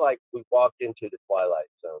 It was like we walked into the Twilight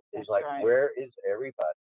Zone. It was That's like, right. where is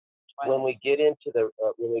everybody? When Twilight. we get into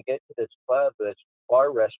when we get to this club, this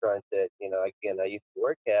bar restaurant that again I used to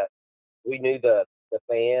work at, we knew the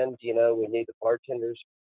band, we knew the bartenders.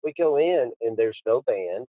 We go in and there's no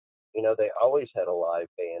band. They always had a live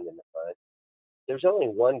band in the front. There's only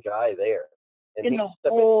one guy there, and In he's the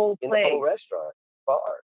whole in the whole place. restaurant,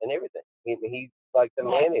 bar, and everything. He's like the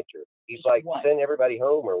Right. manager. He's Just like one. send everybody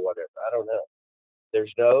home or whatever. I don't know.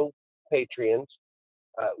 There's no patrons.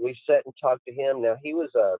 We sat and talked to him. Now he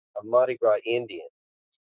was a Mardi Gras Indian,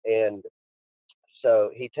 and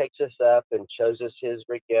so he takes us up and shows us his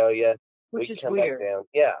regalia. Which We is come weird. back down.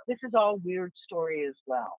 Yeah, This is all weird story as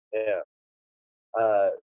well. yeah.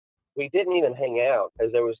 We didn't even hang out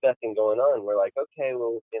because there was nothing going on. We're like, okay,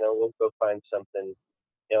 well, we'll go find something,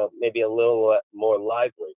 maybe a little more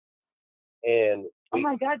lively. And Oh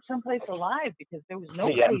my God, someplace alive, because there was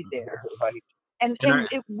nobody yeah, there. right. And And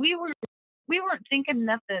are- we weren't thinking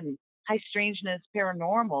nothing high strangeness,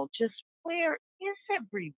 paranormal. Just where is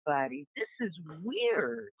everybody? This is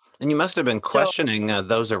weird. And you must have been questioning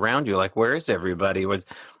those around you, like, where is everybody? Were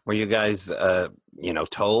you guys,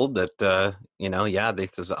 told that, yeah,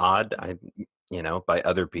 this is odd, by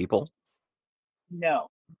other people? No,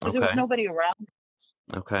 because there was Okay. nobody around.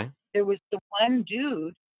 Okay. There was the one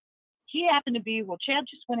dude. He happened to be, well, Chad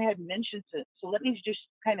just went ahead and mentioned it. So let me just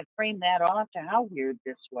kind of frame that off to how weird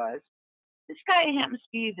this was. This guy happens to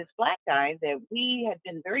be this black guy that we had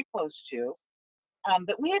been very close to,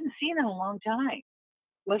 but we hadn't seen in a long time.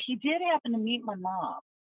 Well, he did happen to meet my mom.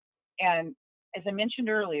 And as I mentioned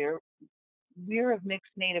earlier, we're of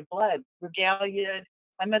mixed native blood. Regalia.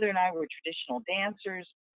 My mother and I were traditional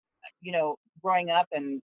dancers, growing up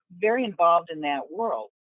and very involved in that world.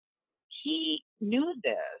 He knew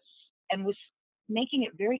this and was making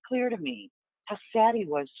it very clear to me how sad he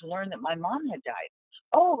was to learn that my mom had died.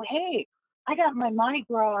 Oh, hey, I got my Mardi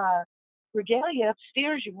Gras regalia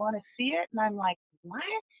upstairs. You want to see it? And I'm like, what?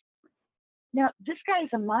 Now, this guy is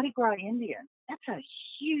a Mardi Gras Indian. That's a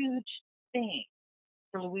huge thing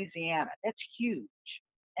for Louisiana. That's huge.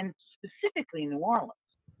 And specifically New Orleans.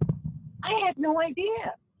 I had no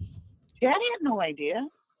idea. Dad had no idea.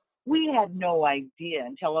 We had no idea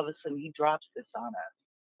until all of a sudden he drops this on us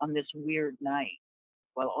on this weird night.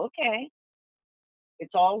 Well, okay.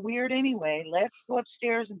 It's all weird anyway. Let's go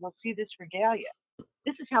upstairs and we'll see this regalia.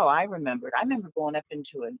 This is how I remember it. I remember going up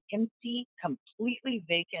into an empty, completely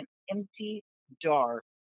vacant, empty, dark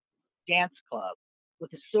dance club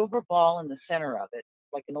with a silver ball in the center of it,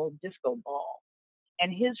 like an old disco ball.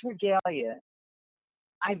 And his regalia,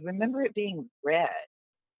 I remember it being red,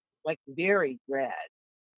 like very red.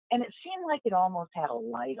 And it seemed like it almost had a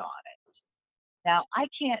light on it. Now, I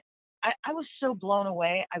was so blown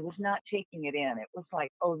away. I was not taking it in. It was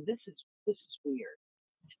like, oh, this is weird.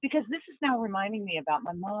 Because this is now reminding me about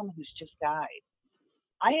my mom who's just died.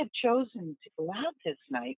 I have chosen to go out this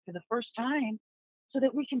night for the first time so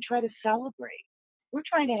that we can try to celebrate. We're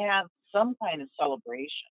trying to have some kind of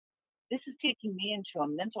celebration. This is taking me into a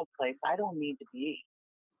mental place I don't need to be.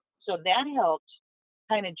 So that helped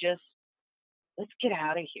kind of just, let's get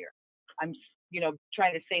out of here. I'm,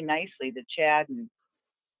 trying to say nicely to Chad, and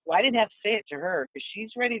well, I didn't have to say it to her because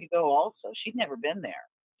she's ready to go also. She'd never been there.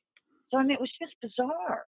 So, I mean, it was just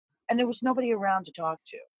bizarre. And there was nobody around to talk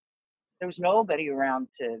to. There was nobody around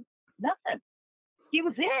to, nothing. He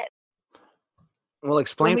was it. Well,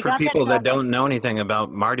 explain for people that don't know anything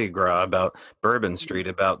about Mardi Gras, about Bourbon Street,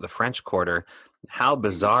 about the French Quarter, how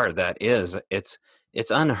bizarre that is. It's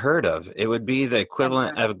unheard of. It would be the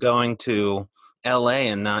equivalent of going to LA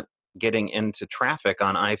and not getting into traffic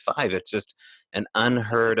on I-5. It's just an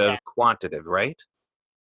unheard of quantitative, right?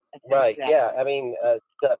 Right. Yeah. I mean,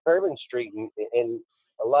 Bourbon Street and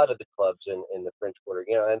a lot of the clubs in the French Quarter,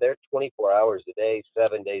 and they're 24 hours a day,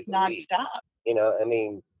 7 days a week. Nonstop. I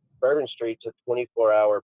mean, Bourbon Street's a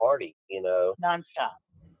 24-hour party, Nonstop.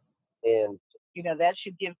 And that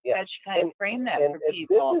should kind of frame that for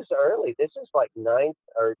people. This is early. This is like 9,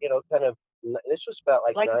 or kind of. This was about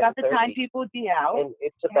like about the time people would be out and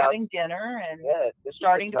it's about having dinner and this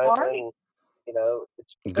starting to party.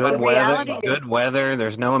 It's good weather. Good weather.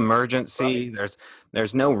 There's no emergency. Right.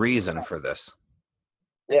 There's no reason for this.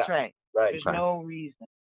 That's right. Right. There's no reason,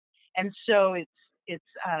 and so it's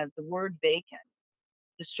the word vacant.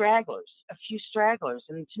 The stragglers, a few stragglers,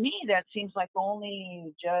 and to me that seems like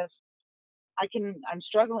only just I'm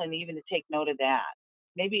struggling even to take note of that.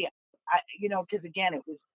 Maybe because again it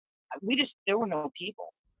was there were no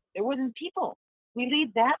people. There wasn't people. We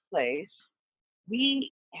leave that place.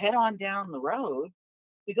 We head on down the road.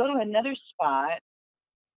 We go to another spot.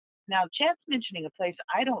 Now, Chad's mentioning a place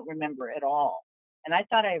I don't remember at all. And I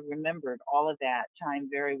thought I remembered all of that time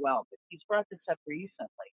very well, but he's brought this up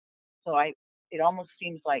recently. So it almost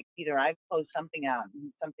seems like either I've closed something out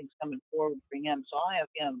and something's coming forward for him. So I'll have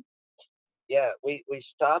him. Yeah, we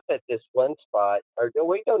stop at this one spot, or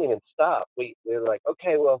we don't even stop. We're like,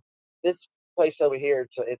 okay, well, this place over here,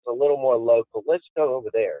 it's a little more local. Let's go over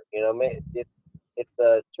there. It's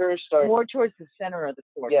the tourist start more towards the center of the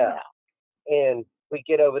court. Yeah, now. And we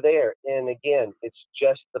get over there, and again, it's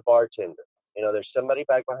just the bartender. There's somebody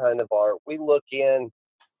back behind the bar. We look in.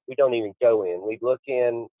 We don't even go in. We look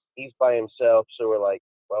in. He's by himself, so we're like,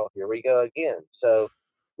 well, here we go again. So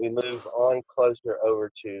we move on closer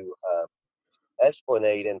over to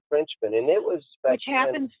Esplanade and Frenchman, and it was which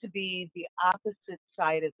happens to be the opposite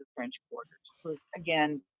side of the French Quarters. So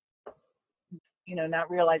again, not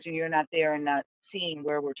realizing you're not there and not seeing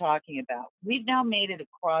where we're talking about. We've now made it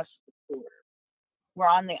across the quarter. We're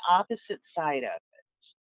on the opposite side of it.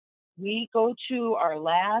 We go to our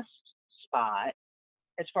last spot,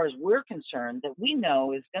 as far as we're concerned, that we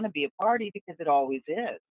know is going to be a party because it always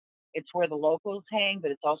is. It's where the locals hang,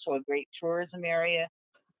 but it's also a great tourism area.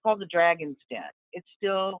 It's called the Dragon's Den. It's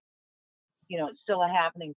still, it's still a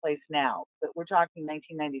happening place now, but we're talking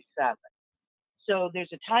 1997. So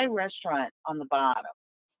there's a Thai restaurant on the bottom,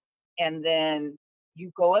 and then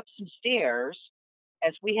you go up some stairs,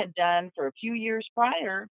 as we had done for a few years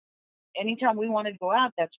prior. Anytime we wanted to go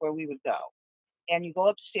out, that's where we would go. And you go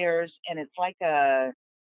upstairs, and it's like the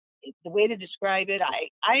way to describe it,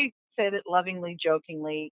 I said it lovingly,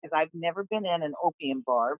 jokingly, because I've never been in an opium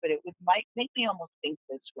bar, but might make me almost think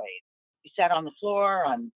this way. You sat on the floor,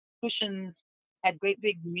 on cushions, had great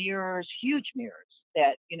big mirrors, huge mirrors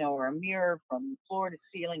that, are a mirror from floor to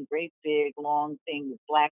ceiling, great big long thing with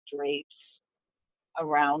black drapes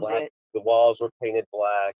around it. The walls were painted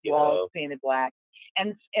black. Painted black.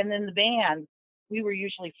 And then the band we were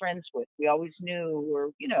usually friends with. We always knew,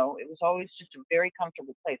 or, it was always just a very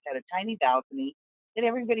comfortable place. It had a tiny balcony that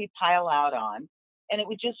everybody pile out on, and it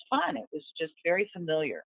was just fun. It was just very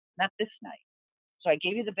familiar. Not this night. So I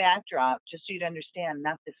gave you the backdrop just so you'd understand,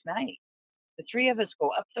 not this night. The three of us go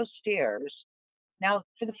up those stairs. Now,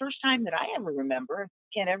 for the first time that I ever remember,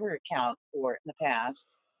 can't ever account for it in the past,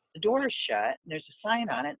 the door is shut, and there's a sign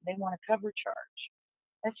on it, and they want a cover charge.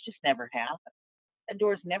 That's just never happened. That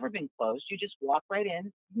door's never been closed. You just walk right in.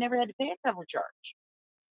 You never had to pay a cover charge.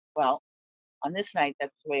 Well, on this night,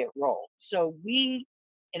 that's the way it rolled. So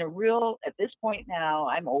at this point now,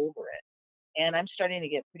 I'm over it, and I'm starting to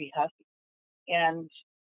get pretty huffy and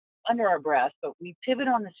under our breath, but we pivot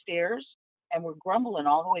on the stairs, and we're grumbling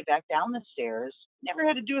all the way back down the stairs. Never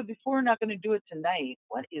had to do it before, not going to do it tonight.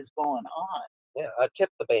 What is going on? Yeah, I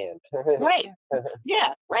tipped the band. Right.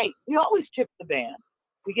 Yeah, right. We always tip the band.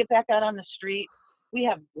 We get back out on the street. We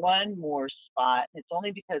have one more spot, and it's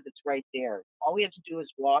only because it's right there. All we have to do is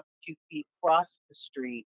walk a few feet, cross the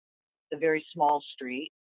street, the very small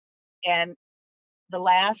street, and the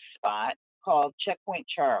last spot called Checkpoint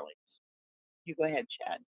Charlie's. You go ahead,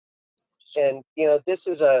 Chad. And this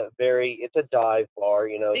is it's a dive bar,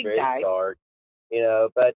 Big very dive. dark,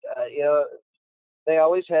 but they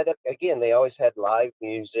always had live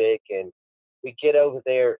music, and we get over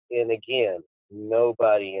there, and again,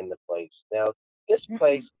 nobody in the place. Now this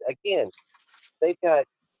place, again, they've got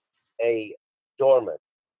a doorman.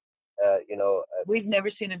 We've never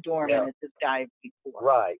seen a doorman at this dive before.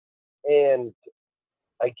 Right, and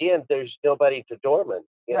again, there's nobody to doorman.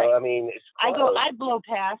 I mean, it's closed. I blow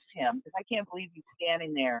past him because I can't believe he's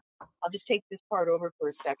standing there. I'll just take this part over for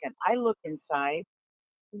a second. I look inside.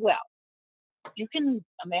 Well, you can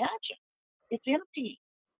imagine it's empty.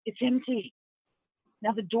 It's empty.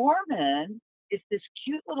 Now the doorman is this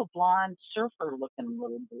cute little blonde surfer-looking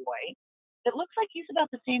little boy that looks like he's about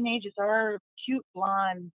the same age as our cute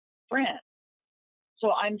blonde friend.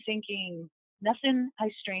 So I'm thinking, nothing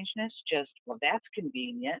high strangeness, just, well, that's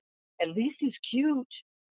convenient. At least he's cute.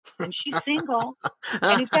 And she's single.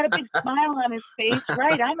 And he's got a big smile on his face.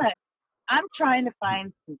 Right. I'm trying to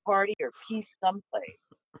find some party or peace someplace.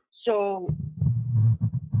 So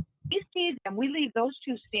we see them, we leave those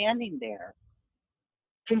two standing there,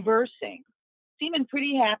 conversing, seeming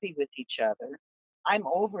pretty happy with each other. I'm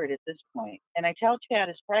over it at this point. And I tell Chad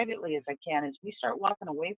as privately as I can, as we start walking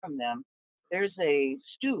away from them, there's a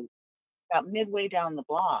stoop about midway down the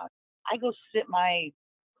block. I go sit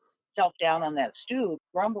myself down on that stoop,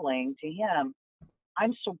 grumbling to him,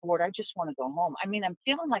 I'm so bored, I just want to go home. I mean, I'm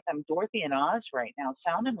feeling like I'm Dorothy and Oz right now,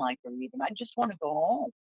 sounding like her even. I just want to go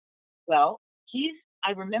home. Well,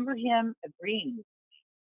 I remember him agreeing with me.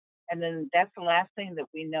 And then that's the last thing that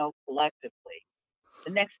we know collectively.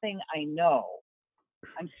 The next thing I know,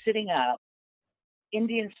 I'm sitting up,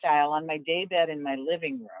 Indian style, on my daybed in my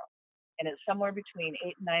living room. And it's somewhere between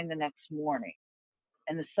 8 and 9 the next morning.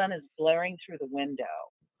 And the sun is blaring through the window.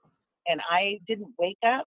 And I didn't wake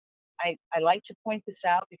up. I like to point this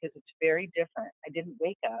out because it's very different. I didn't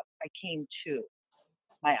wake up. I came to.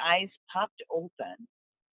 My eyes popped open,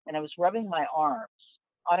 and I was rubbing my arms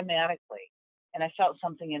automatically, and I felt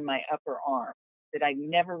something in my upper arm that I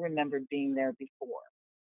never remembered being there before.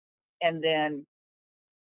 And then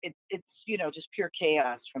it's just pure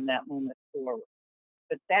chaos from that moment forward.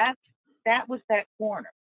 But that was that corner.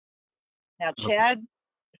 Now, Chad,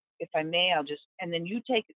 if I may, and then you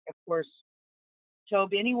take, of course,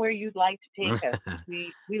 Toby, anywhere you'd like to take us.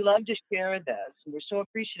 We love to share this, and we're so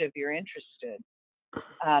appreciative you're interested.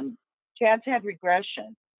 Chad's had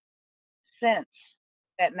regression since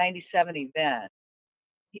that 97 event.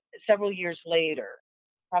 Several years later,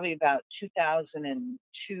 probably about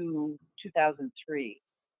 2002, 2003,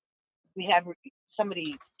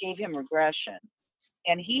 somebody gave him regression,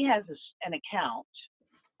 and he has an account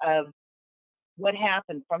of what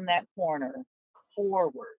happened from that corner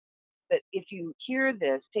forward. But if you hear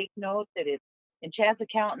this, take note that in Chad's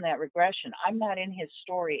account in that regression, I'm not in his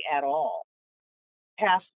story at all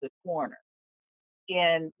past the corner.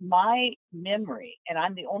 In my memory, and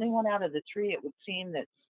I'm the only one out of the three, it would seem, that's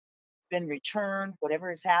been returned, whatever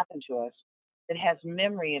has happened to us, that has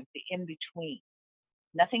memory of the in-between.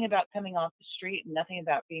 Nothing about coming off the street and nothing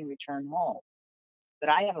about being returned home. But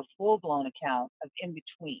I have a full-blown account of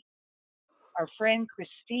in-between. Our friend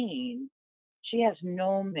Christine, she has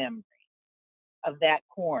no memory of that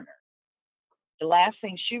corner. The last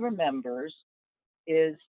thing she remembers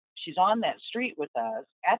is she's on that street with us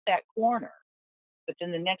at that corner. But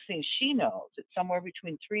then the next thing she knows, it's somewhere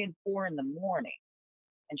between 3 and 4 in the morning,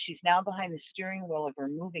 and she's now behind the steering wheel of her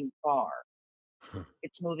moving car.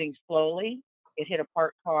 It's moving slowly. It hit a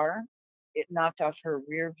parked car. It knocked off her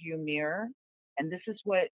rear view mirror. And this is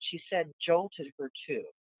what she said jolted her to.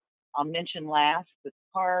 I'll mention last that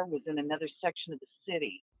the car was in another section of the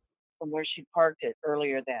city from where she parked it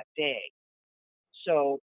earlier that day.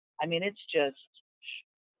 So, I mean, it's just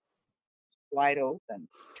wide open.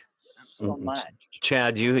 So much.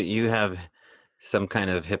 Chad, you have some kind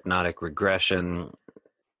of hypnotic regression.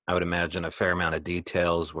 I would imagine a fair amount of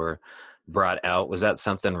details were brought out. Was that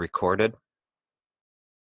something recorded?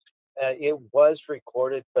 It was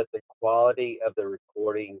recorded, but the quality of the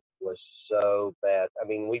recording was so bad. I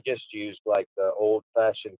mean, we just used like the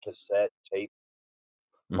old-fashioned cassette tape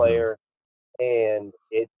player, and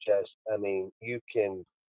it just, I mean,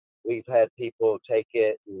 we've had people take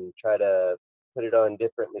it and try to put it on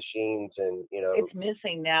different machines, and It's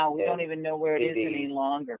missing now. We don't and even know where it is any CDs.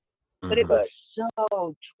 longer. But it Mhm. was But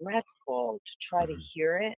so dreadful to try to Mhm.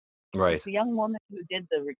 hear it. Right. The young woman who did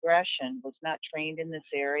the regression was not trained in this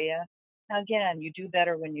area. Now, again, you do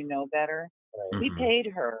better when you know better. right, We Mhm. paid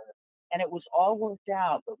her, and it was all worked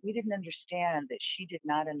out, but we didn't understand that she did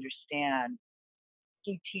not understand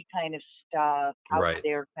PT kind of stuff, out Right.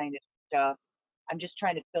 there kind of stuff. I'm just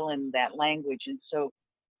trying to fill in that language. And so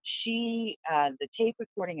the tape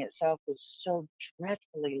recording itself was so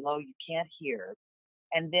dreadfully low, you can't hear.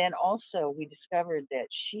 And then also, we discovered that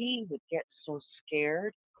she would get so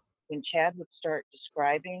scared when Chad would start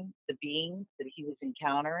describing the beings that he was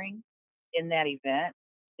encountering in that event,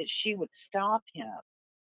 that she would stop him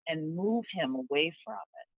and move him away from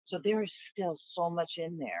it. So there is still so much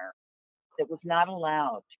in there that was not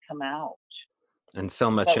allowed to come out. And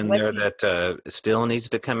so much But in what there we that still needs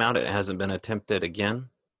to come out. It hasn't been attempted again.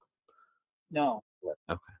 no,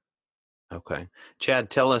 Okay. Okay. Chad,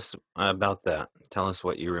 tell us about that. Tell us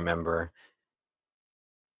what you remember.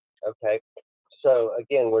 okay. So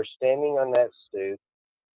again, we're standing on that stoop.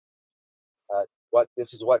 What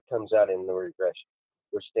this is what comes out in the regression.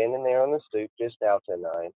 We're standing there on the stoop, just Alta and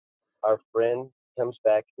I. Our friend comes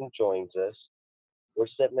back and joins us. We're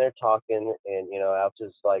sitting there talking, and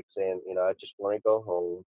Alta's like saying, I just want to go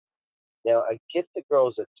home. Now I get the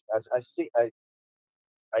girls.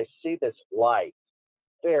 I see this light,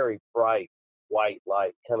 very bright white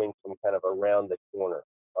light coming from kind of around the corner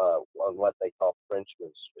on what they call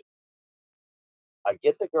Frenchman Street. I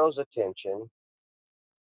get the girls' attention.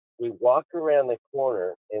 We walk around the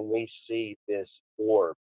corner and we see this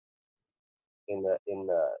orb in the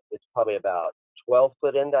it's probably about 12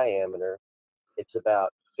 foot in diameter. It's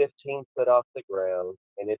about 15 foot off the ground,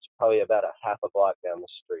 and it's probably about a half a block down the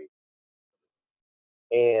street.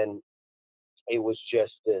 And it was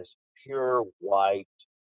just this pure white,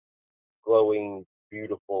 glowing,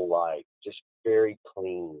 beautiful light, just very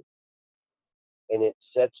clean. And it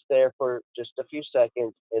sits there for just a few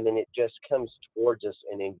seconds, and then it just comes towards us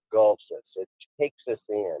and engulfs us. It takes us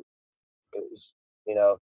in. It was, you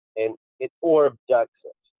know, and it abducts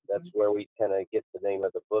us. That's where we kind of get the name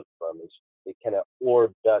of the book from. Is it kind of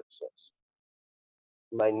abducts us.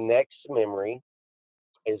 My next memory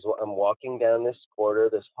is I'm walking down this corridor,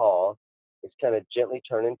 this hall. It's kind of gently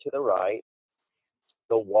turning to the right.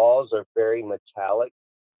 The walls are very metallic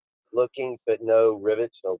looking, but no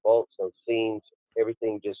rivets, no bolts, no seams.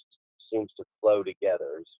 Everything just seems to flow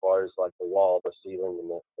together as far as like the wall, the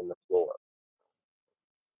ceiling, and the floor.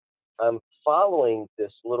 I'm following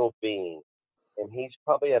this little being, and he's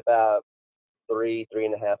probably about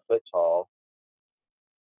 3.5 foot tall,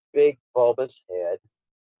 big bulbous head,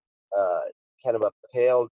 uh, kind of a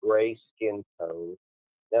pale gray skin tone.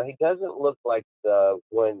 Now he doesn't look like the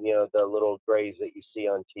one, the little grays that you see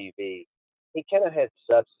on TV. He kind of had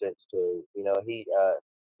substance to him. He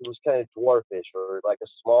was kind of dwarfish or like a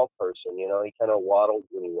small person. He kind of waddled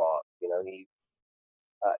when he walked.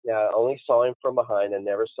 Now I only saw him from behind. I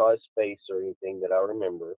never saw his face or anything that I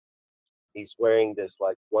remember. He's wearing this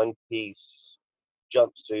like one piece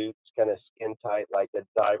jumpsuit, it's kind of skin tight, like a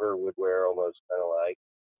diver would wear, almost kind of like.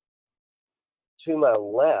 To my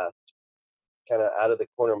left, kind of out of the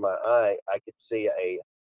corner of my eye, I could see a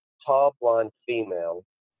tall blonde female,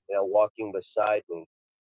 walking beside me.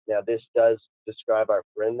 Now, this does describe our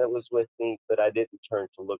friend that was with me, but I didn't turn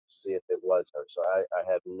to look to see if it was her, so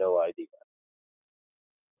I have no idea.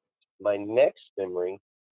 My next memory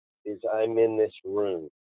is I'm in this room,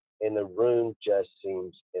 and the room just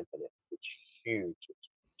seems infinite. It's huge. It's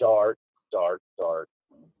dark, dark, dark,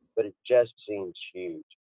 but it just seems huge.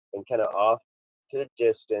 And kind of off to the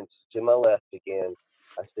distance, to my left again,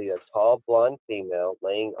 I see a tall blonde female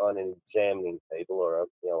laying on an examining table or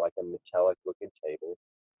like a metallic looking table.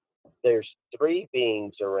 There's three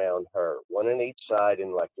beings around her, one on each side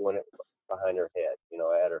and like one behind her head,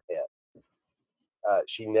 at her head.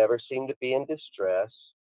 She never seemed to be in distress.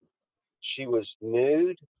 She was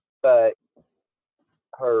nude, but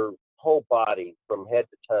her whole body from head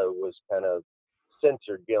to toe was kind of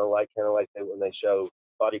censored, like when they show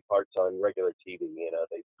body parts on regular TV,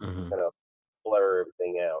 they Mhm. kind of blur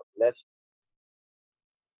everything out. And that's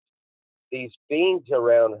these beings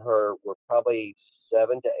around her were probably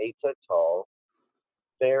 7 to 8 foot tall,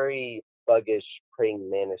 very buggish, praying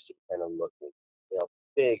mantis kind of looking,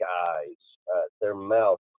 big eyes, their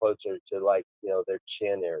mouth closer to like, their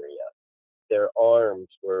chin area. Their arms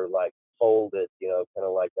were like folded, kind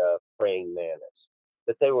of like a praying mantis.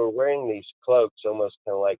 But they were wearing these cloaks, almost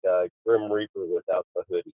kind of like a Grim Reaper without the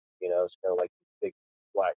hoodie. It's kind of like big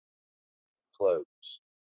black cloaks.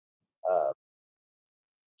 Uh,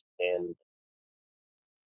 and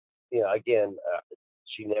again,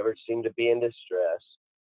 she never seemed to be in distress,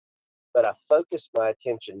 but I focused my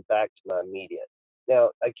attention back to my immediate.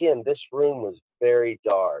 Now, again, this room was very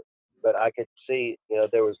dark, but I could see,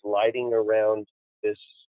 there was lighting around this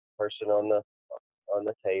person on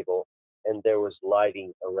the table, and there was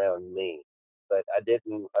lighting around me. But I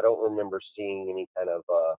don't remember seeing any kind of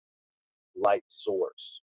light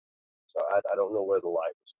source. So I don't know where the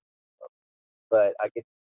light was, but I could,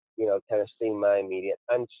 kind of see my immediate.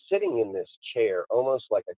 I'm sitting in this chair, almost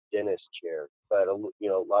like a dentist chair, but a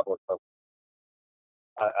lot more comfortable.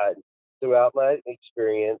 I throughout my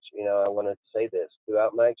experience, I want to say this.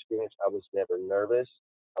 Throughout my experience, I was never nervous.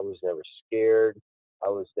 I was never scared. I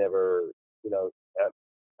was never, you know,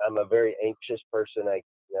 I'm a very anxious person.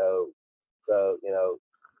 So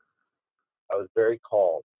I was very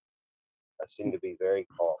calm. I seem to be very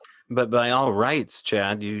calm. But by all rights,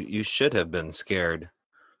 Chad, you should have been scared.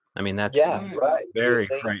 I mean, that's Yeah, right. You would very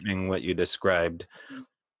think, frightening what you described.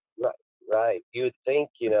 right, right. You would think,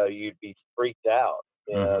 you'd be freaked out.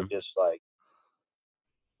 Hmm. Just like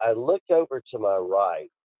I looked over to my right,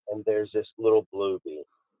 and there's this little blue bee.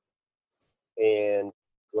 And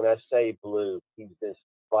when I say blue, he's this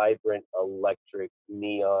vibrant, electric,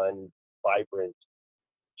 neon, vibrant,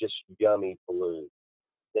 just yummy blue.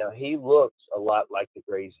 Now he looks a lot like the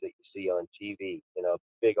grays that you see on TV.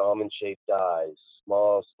 Big almond-shaped eyes,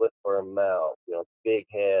 small slit-for mouth. Big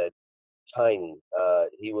head, tiny.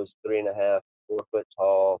 He was 3.5, 4 foot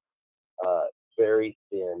tall. Very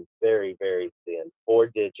thin, very very thin. 4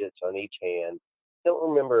 digits on each hand. Don't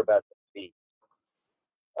remember about the feet.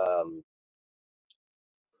 Um,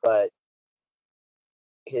 but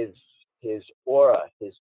his his aura,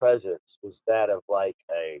 his presence was that of like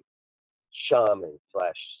a shaman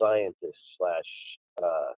slash scientist slash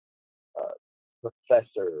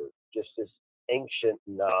professor, just this ancient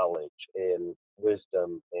knowledge and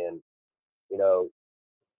wisdom, and you know,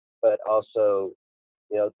 but also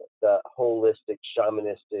the holistic,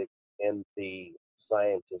 shamanistic, and the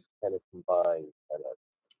scientist kind of combined, kind of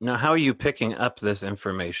Now, how are you picking up this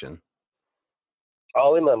information?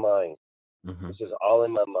 all in my mind. Hmm. This is all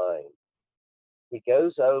in my mind. He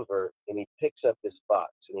goes over and he picks up this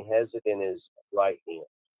box and he has it in his right hand.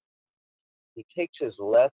 He takes his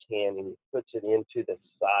left hand and he puts it into the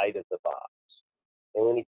side of the box. And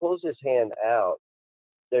when he pulls his hand out,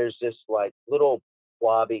 there's this like little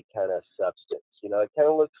blobby kind of substance. It kind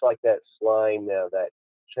of looks like that slime now, that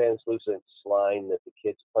translucent slime that the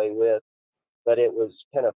kids play with, but it was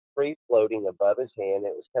kind of free floating above his hand.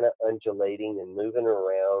 It was kind of undulating and moving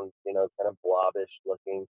around, kind of blobbish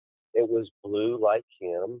looking. It was blue like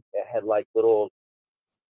him. It had like little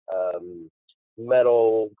um,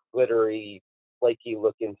 metal, glittery, flaky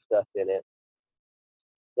looking stuff in it.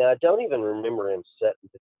 Now, I don't even remember him setting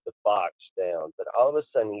the box down, but all of a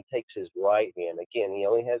sudden he takes his right hand. Again, he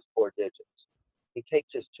only has 4 digits. He takes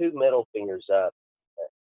his two middle fingers up,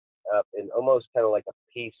 and almost kind of like a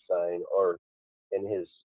peace sign, or in his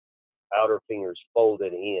outer fingers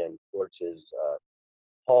folded in towards his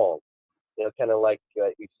palm. Kind of like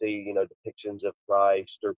you see, depictions of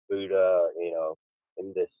Christ or Buddha,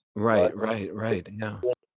 in this Right, month. right, right. Yeah.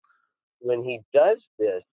 When he does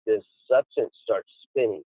this, this substance starts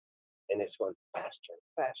spinning, and it's going faster and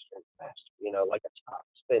faster and faster, like a top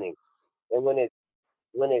spinning. And when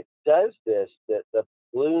it does this, the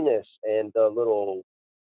blueness and the little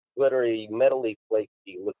glittery, metally,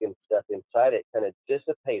 flaky looking stuff inside it kind of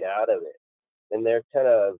dissipate out of it, and they're kind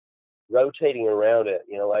of rotating around it,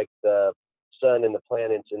 like the sun and the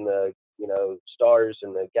planets and the stars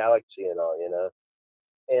and the galaxy and all.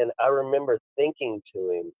 And I remember thinking to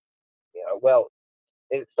him, well,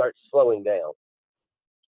 it starts slowing down,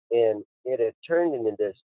 and it had turned into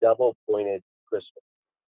this double pointed crystal,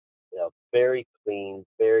 very clean,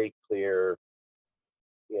 very clear,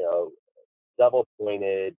 you know, double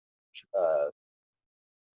pointed, uh,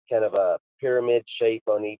 kind of a pyramid shape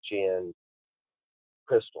on each end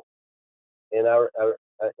crystal. And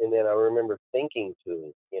and then I remember thinking to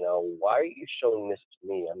him, why are you showing this to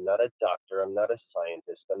me? I'm not a doctor. I'm not a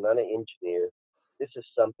scientist. I'm not an engineer. This is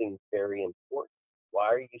something very important. Why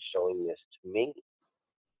are you showing this to me?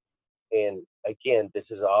 And again, this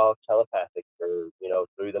is all telepathic, or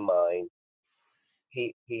through the mind.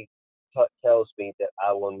 He tells me that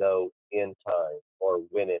I will know in time, or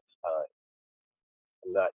when it's time.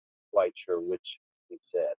 I'm not quite sure which he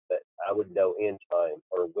said, but I would know in time,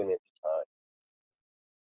 or when it's time.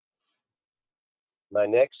 My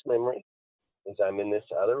next memory is I'm in this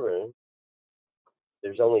other room.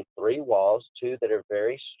 There's only 3 walls, 2 that are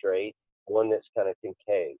very straight, one that's kind of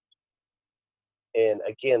concave. And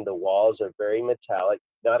again, the walls are very metallic.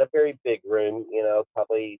 Not a very big room,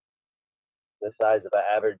 probably the size of an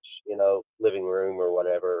average, living room or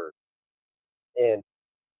whatever. And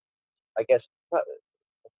I guess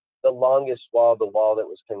the longest wall, the wall that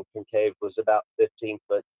was concave, was about 15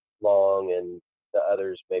 foot long, and the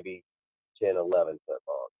others maybe 10, 11 foot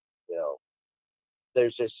long.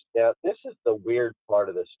 There's just, now this is the weird part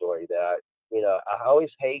of the story that I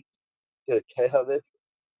always hate to tell this,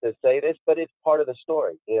 to say this, but it's part of the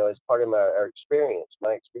story. It's part of my experience.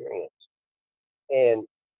 And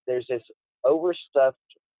there's this overstuffed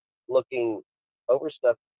looking,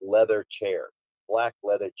 overstuffed leather chair, black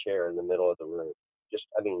leather chair in the middle of the room.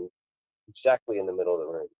 Exactly in the middle of the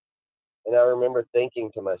room. And I remember thinking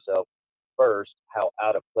to myself, first, how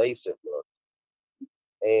out of place it looked.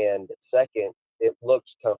 And second, it looks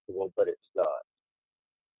comfortable, but it's not.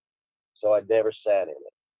 So I never sat in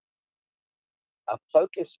it. I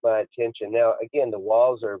focused my attention. Now, again, the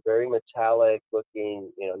walls are very metallic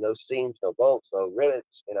looking, no seams, no bolts, no rivets,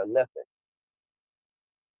 nothing.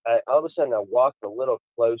 All of a sudden, I walked a little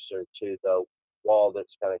closer to the wall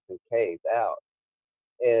that's kind of concave out.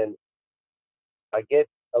 And I get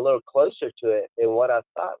a little closer to it, and what I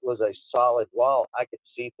thought was a solid wall, I could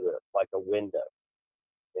see through it like a window.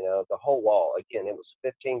 The whole wall. Again, it was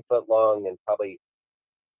 15 foot long and probably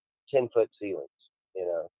 10-foot ceilings.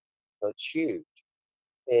 So it's huge,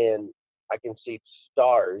 and I can see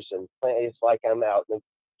stars and planets. It's like I'm out in the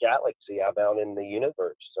galaxy. I'm out in the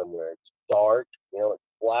universe somewhere. It's dark. It's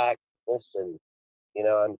blackness, and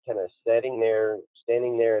I'm kind of standing there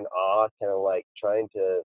in awe, kind of like trying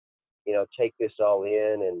to take this all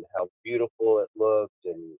in, and how beautiful it looked,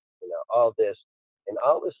 and all this. And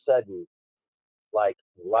all of a sudden, like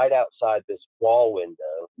right outside this wall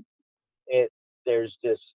window, there's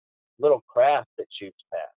this little craft that shoots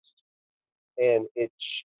past, and it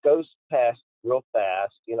goes past real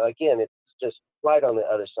fast. Again, it's just right on the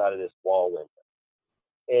other side of this wall window,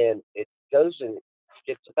 and it goes and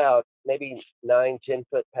gets about maybe 9-10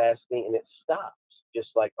 foot past me, and it stops just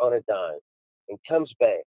like on a dime, and comes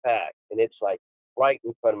back, and it's like right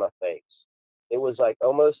in front of my face. It was like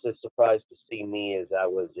almost as surprised to see me as I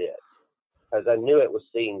was it, because I knew it was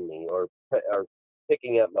seeing me or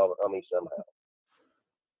picking up on me somehow.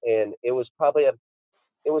 And it was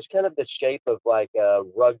kind of the shape of like a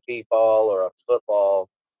rugby ball or a football.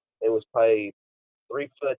 It was probably 3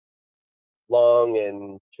 foot long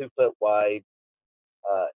and 2 foot wide.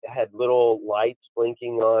 It had little lights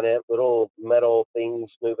blinking on it, little metal things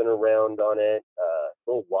moving around on it,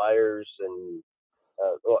 little wires and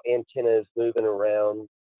little antennas moving around.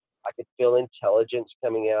 I could feel intelligence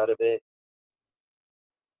coming out of it.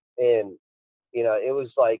 And, it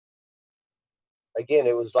was like, again,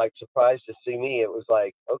 it was like surprised to see me. It was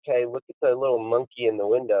like, okay, look at the little monkey in the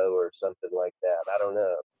window or something like that. I don't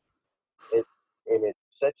know. It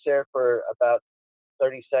sits there for about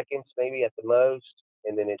 30 seconds, maybe at the most,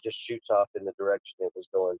 and then it just shoots off in the direction it was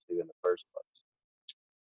going to in the first place.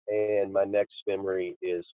 And my next memory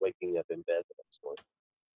is waking up in bed the next morning.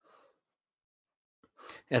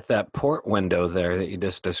 At that port window there that you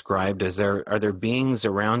just described, are there beings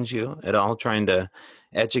around you at all trying to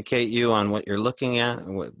educate you on what you're looking at?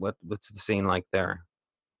 What's the scene like there?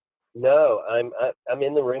 No, I'm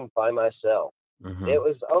in the room by myself. Mm-hmm. It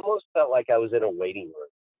was almost felt like I was in a waiting room.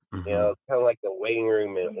 Mm-hmm. Kind of like the waiting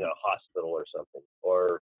room in a hospital or something,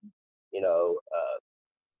 or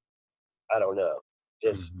I don't know.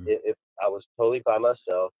 Just Mm-hmm. if I was totally by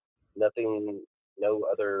myself, nothing, no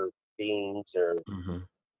other beings or Mm-hmm.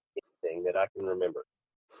 anything that I can remember.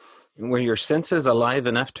 Were your senses alive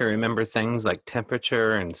enough to remember things like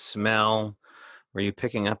temperature and smell? Were you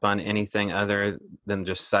picking up on anything other than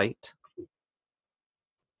just sight?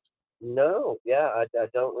 No, yeah, I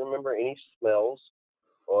don't remember any smells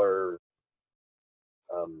or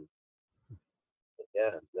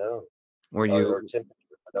yeah, no, Were or you? temperature.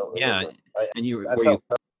 I don't Yeah, remember. and I felt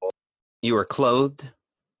comfortable. you were clothed?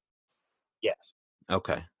 Yes.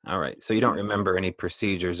 Okay, all right. So you don't remember any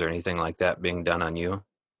procedures or anything like that being done on you?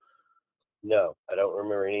 No, I don't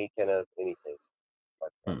remember any kind of anything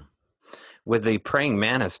like that. With the praying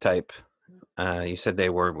mantis type, you said they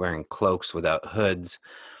were wearing cloaks without hoods.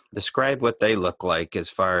 Describe what they look like, as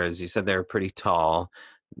far as you said they were pretty tall.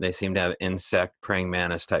 They seem to have insect praying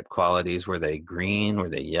mantis type qualities. Were they green? Were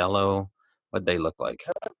they yellow? What'd they look like?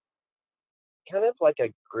 Kind of like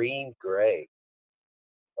a green gray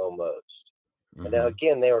almost. Mm-hmm. And now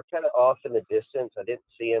again, they were kind of off in the distance. I didn't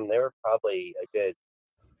see them. They were probably a good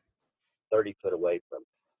 30 foot away from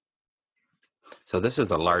me. So this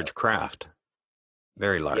is a large craft,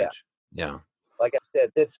 very large. Yeah. Like I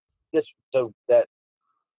said, so that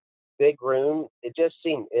big room, it just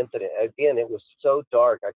seemed infinite. Again, it was so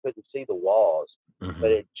dark I couldn't see the walls, Mm-hmm.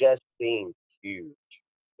 but it just seemed huge.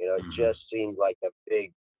 You know, it Mm-hmm. just seemed like a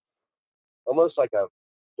big, almost like a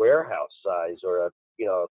warehouse size or a, you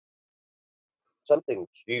know, something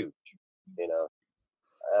huge. You know,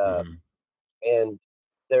 uh, Mm-hmm. and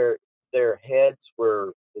their their heads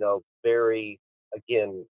were, you know, very,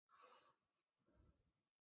 again,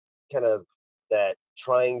 kind of that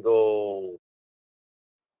triangle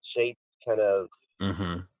shape, kind of,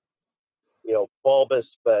 Mm-hmm. you know, bulbous,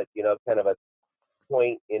 but you know, kind of a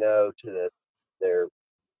point, you know, to their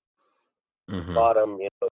Mm-hmm. bottom, you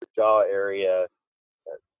know, the jaw area.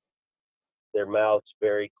 uh, Their mouths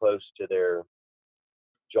very close to their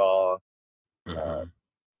jaw. Uh, Mm-hmm.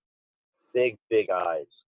 big eyes,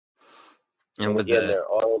 And and with again, the their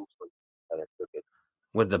arms were kind of crooked.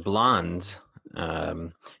 with the blondes,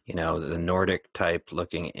 you know, the Nordic type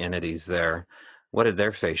looking entities there, what did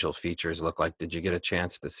their facial features look like? Did you get a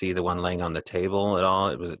chance to see the one laying on the table at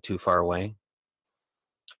all? Was it too far away?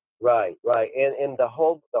 Right, right, and the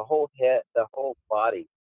whole head, the whole body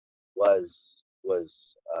was was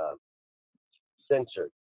uh,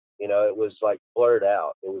 censored. You know, it was like blurred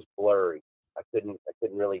out. It was blurry. I couldn't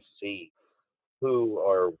really see who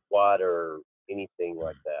or what or anything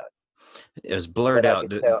like that. It was blurred But I out.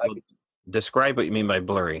 could tell. I Well, could, describe what you mean by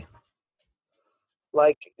blurry.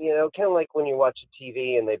 like, you know, kind of like when you watch a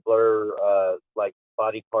TV and they blur like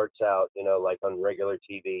body parts out. You know, like on regular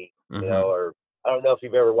TV. You know, Mm-hmm. or I don't know if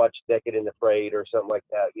you've ever watched Naked and Afraid or something like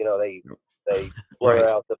that. You know, they blur Right.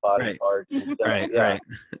 out the body Right. parts and stuff. Right. Yeah, Right.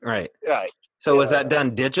 Right. right. So was Yeah, that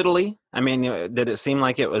done digitally? I mean, did it seem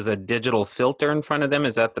like it was a digital filter in front of them?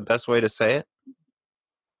 Is that the best way to say it?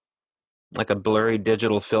 Like a blurry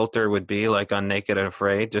digital filter would be like on Naked and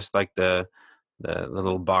Afraid, just like the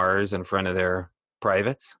little bars in front of their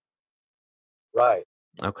privates. right,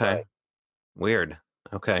 Okay, right. weird.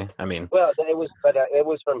 Okay, I mean, Well, it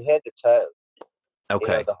was from head to toe. You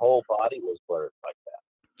know, okay, the whole body was blurred like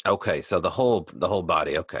okay. So the whole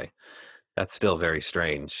body. Okay, that's still very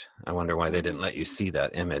strange. I wonder why they Mhm. didn't let you see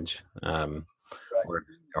that image, that. Right.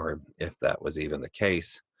 or if that was even the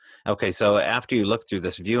case. Okay, so after you look through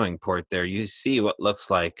this viewing port, there you see what looks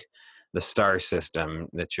like the star system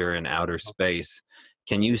that you're in outer space.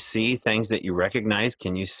 Can you see things that you recognize?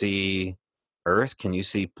 Can you see Earth? Can you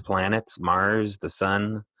see planets, Mars, the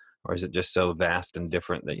sun? Or is it just so vast and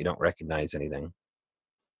different that you don't recognize anything?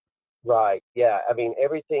 Right. Yeah. I mean,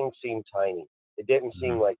 everything seemed tiny. It didn't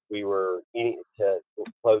seem Hmm. like we were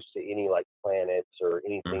close to any like planets or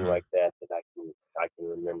anything Hmm. like that that I can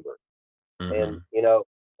remember. And Hmm. you know,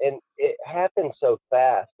 and it happened so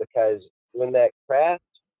fast because when that craft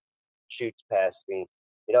shoots past me,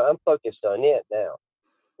 you know, I'm focused on it now.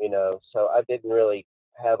 You know, so I didn't really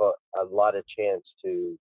have a lot of chance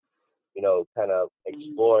to, you know, kind of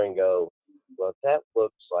explore and go, well, that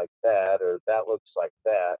looks like that, or that looks like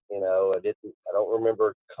that. You know, I don't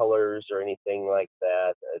remember colors or anything like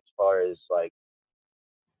that as far as like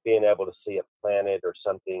being able to see a planet or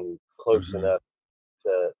something close Hmm. enough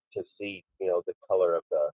to see, you know, the color of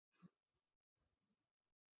the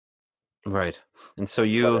Right. And so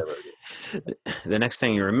you, whatever it is. the next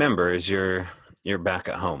thing you remember is you're back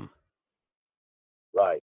at home.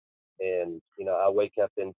 Right. And, you know, I wake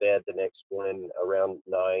up in bed the next morning around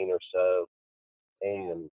 9 or so.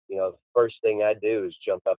 And, you know, the first thing I do is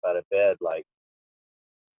jump up out of bed, like,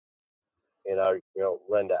 and I, you know,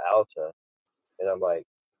 run to Alta. And I'm like,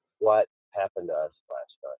 what happened to us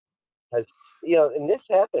last night? Because, you know, and this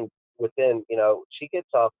happened within, you know, she gets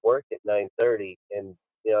off work at 9:30, and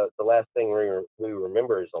you know, the last thing we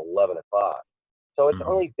remember is 11 o'clock. So it's Hmm.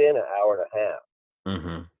 only been an hour and a half.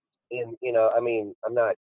 Hmm. And you know, I mean, I'm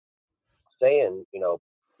not saying, you know,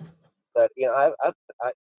 but you know,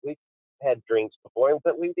 I we've had drinks before,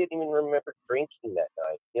 but we didn't even remember drinking that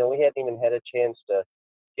night. You know, we hadn't even had a chance to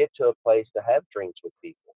get to a place to have drinks with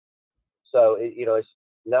people. So you know, it's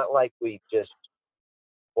not like we just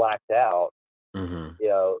blacked out. Hmm. You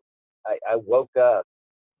know, I woke up,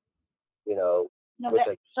 you know, No, with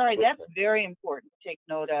a sorry, with that's very important to take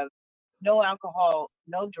note of. No alcohol,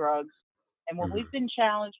 no drugs. And when we've Hmm. been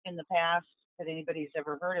challenged in the past, that anybody's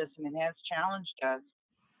ever heard us, I mean, has challenged us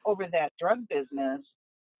over that drug business,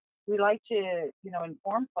 we like to,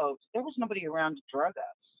 inform folks there was nobody around to drug us.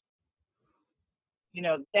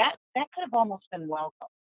 That could have almost been welcome.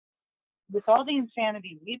 With all the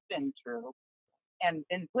insanity we've been through and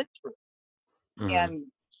been put through, Hmm. and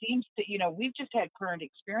seems to, we've just had current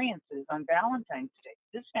experiences on Valentine's Day,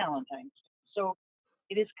 this Valentine's Day. So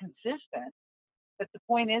it is consistent. But the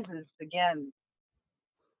point is again,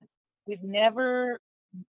 we've never,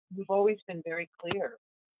 we've always been very clear,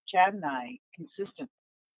 Chad and I, consistent.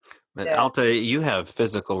 But that Alta, you have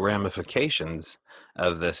physical ramifications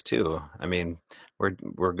of this too. I mean,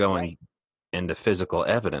 we're going right, into physical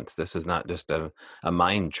evidence. This is not just a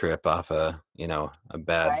mind trip off a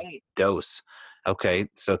bad right, dose. Okay,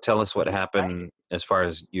 so tell us what right. happened as far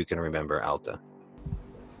as you can remember, Alta.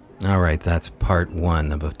 All right, that's part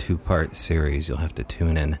 1 of a 2-part series. You'll have to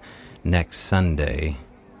tune in next Sunday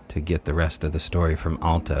to get the rest of the story from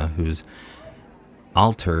Alta, whose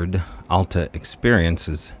Alta experience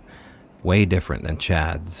is way different than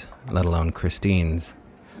Chad's, let alone Christine's.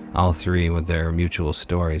 All three with their mutual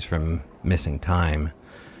stories from missing time.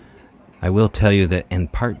 I will tell you that in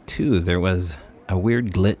part 2, there was a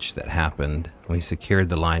weird glitch that happened. We secured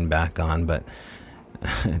the line back on, but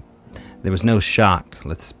there was no shock,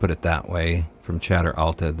 let's put it that way, from Chad or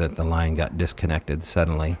Alta that the line got disconnected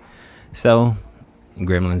suddenly. So,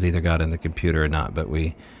 Gremlins either got in the computer or not, but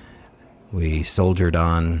we soldiered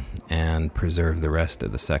on and preserved the rest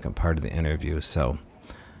of the second part of the interview, so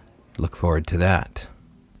look forward to that.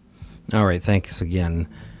 All right, thanks again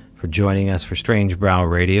for joining us for Strange Brow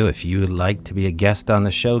Radio. If you would like to be a guest on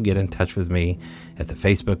the show, get in touch with me at the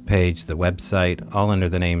Facebook page, the website, all under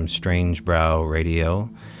the name Strange Brow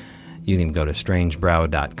Radio. You can go to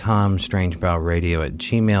strangebrow.com,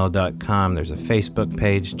 strangebrowradio@gmail.com. There's a Facebook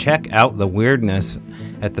page. Check out the weirdness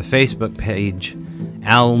at the Facebook page,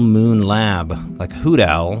 Owl Moon Lab, like Hoot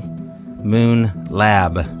Owl, Moon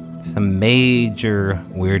Lab. Some major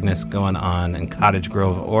weirdness going on in Cottage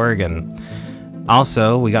Grove, Oregon.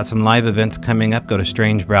 Also, we got some live events coming up. Go to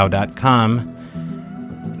strangebrow.com.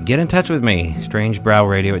 Get in touch with me,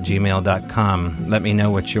 strangebrowradio@gmail.com. Let me know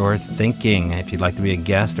what you're thinking, if you'd like to be a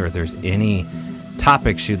guest, or if there's any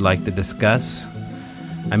topics you'd like to discuss.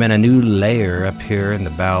 I'm in a new lair up here in the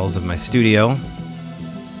bowels of my studio.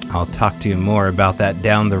 I'll talk to you more about that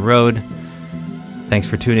down the road. Thanks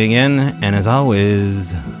for tuning in, and as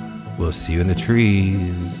always, we'll see you in the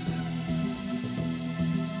trees.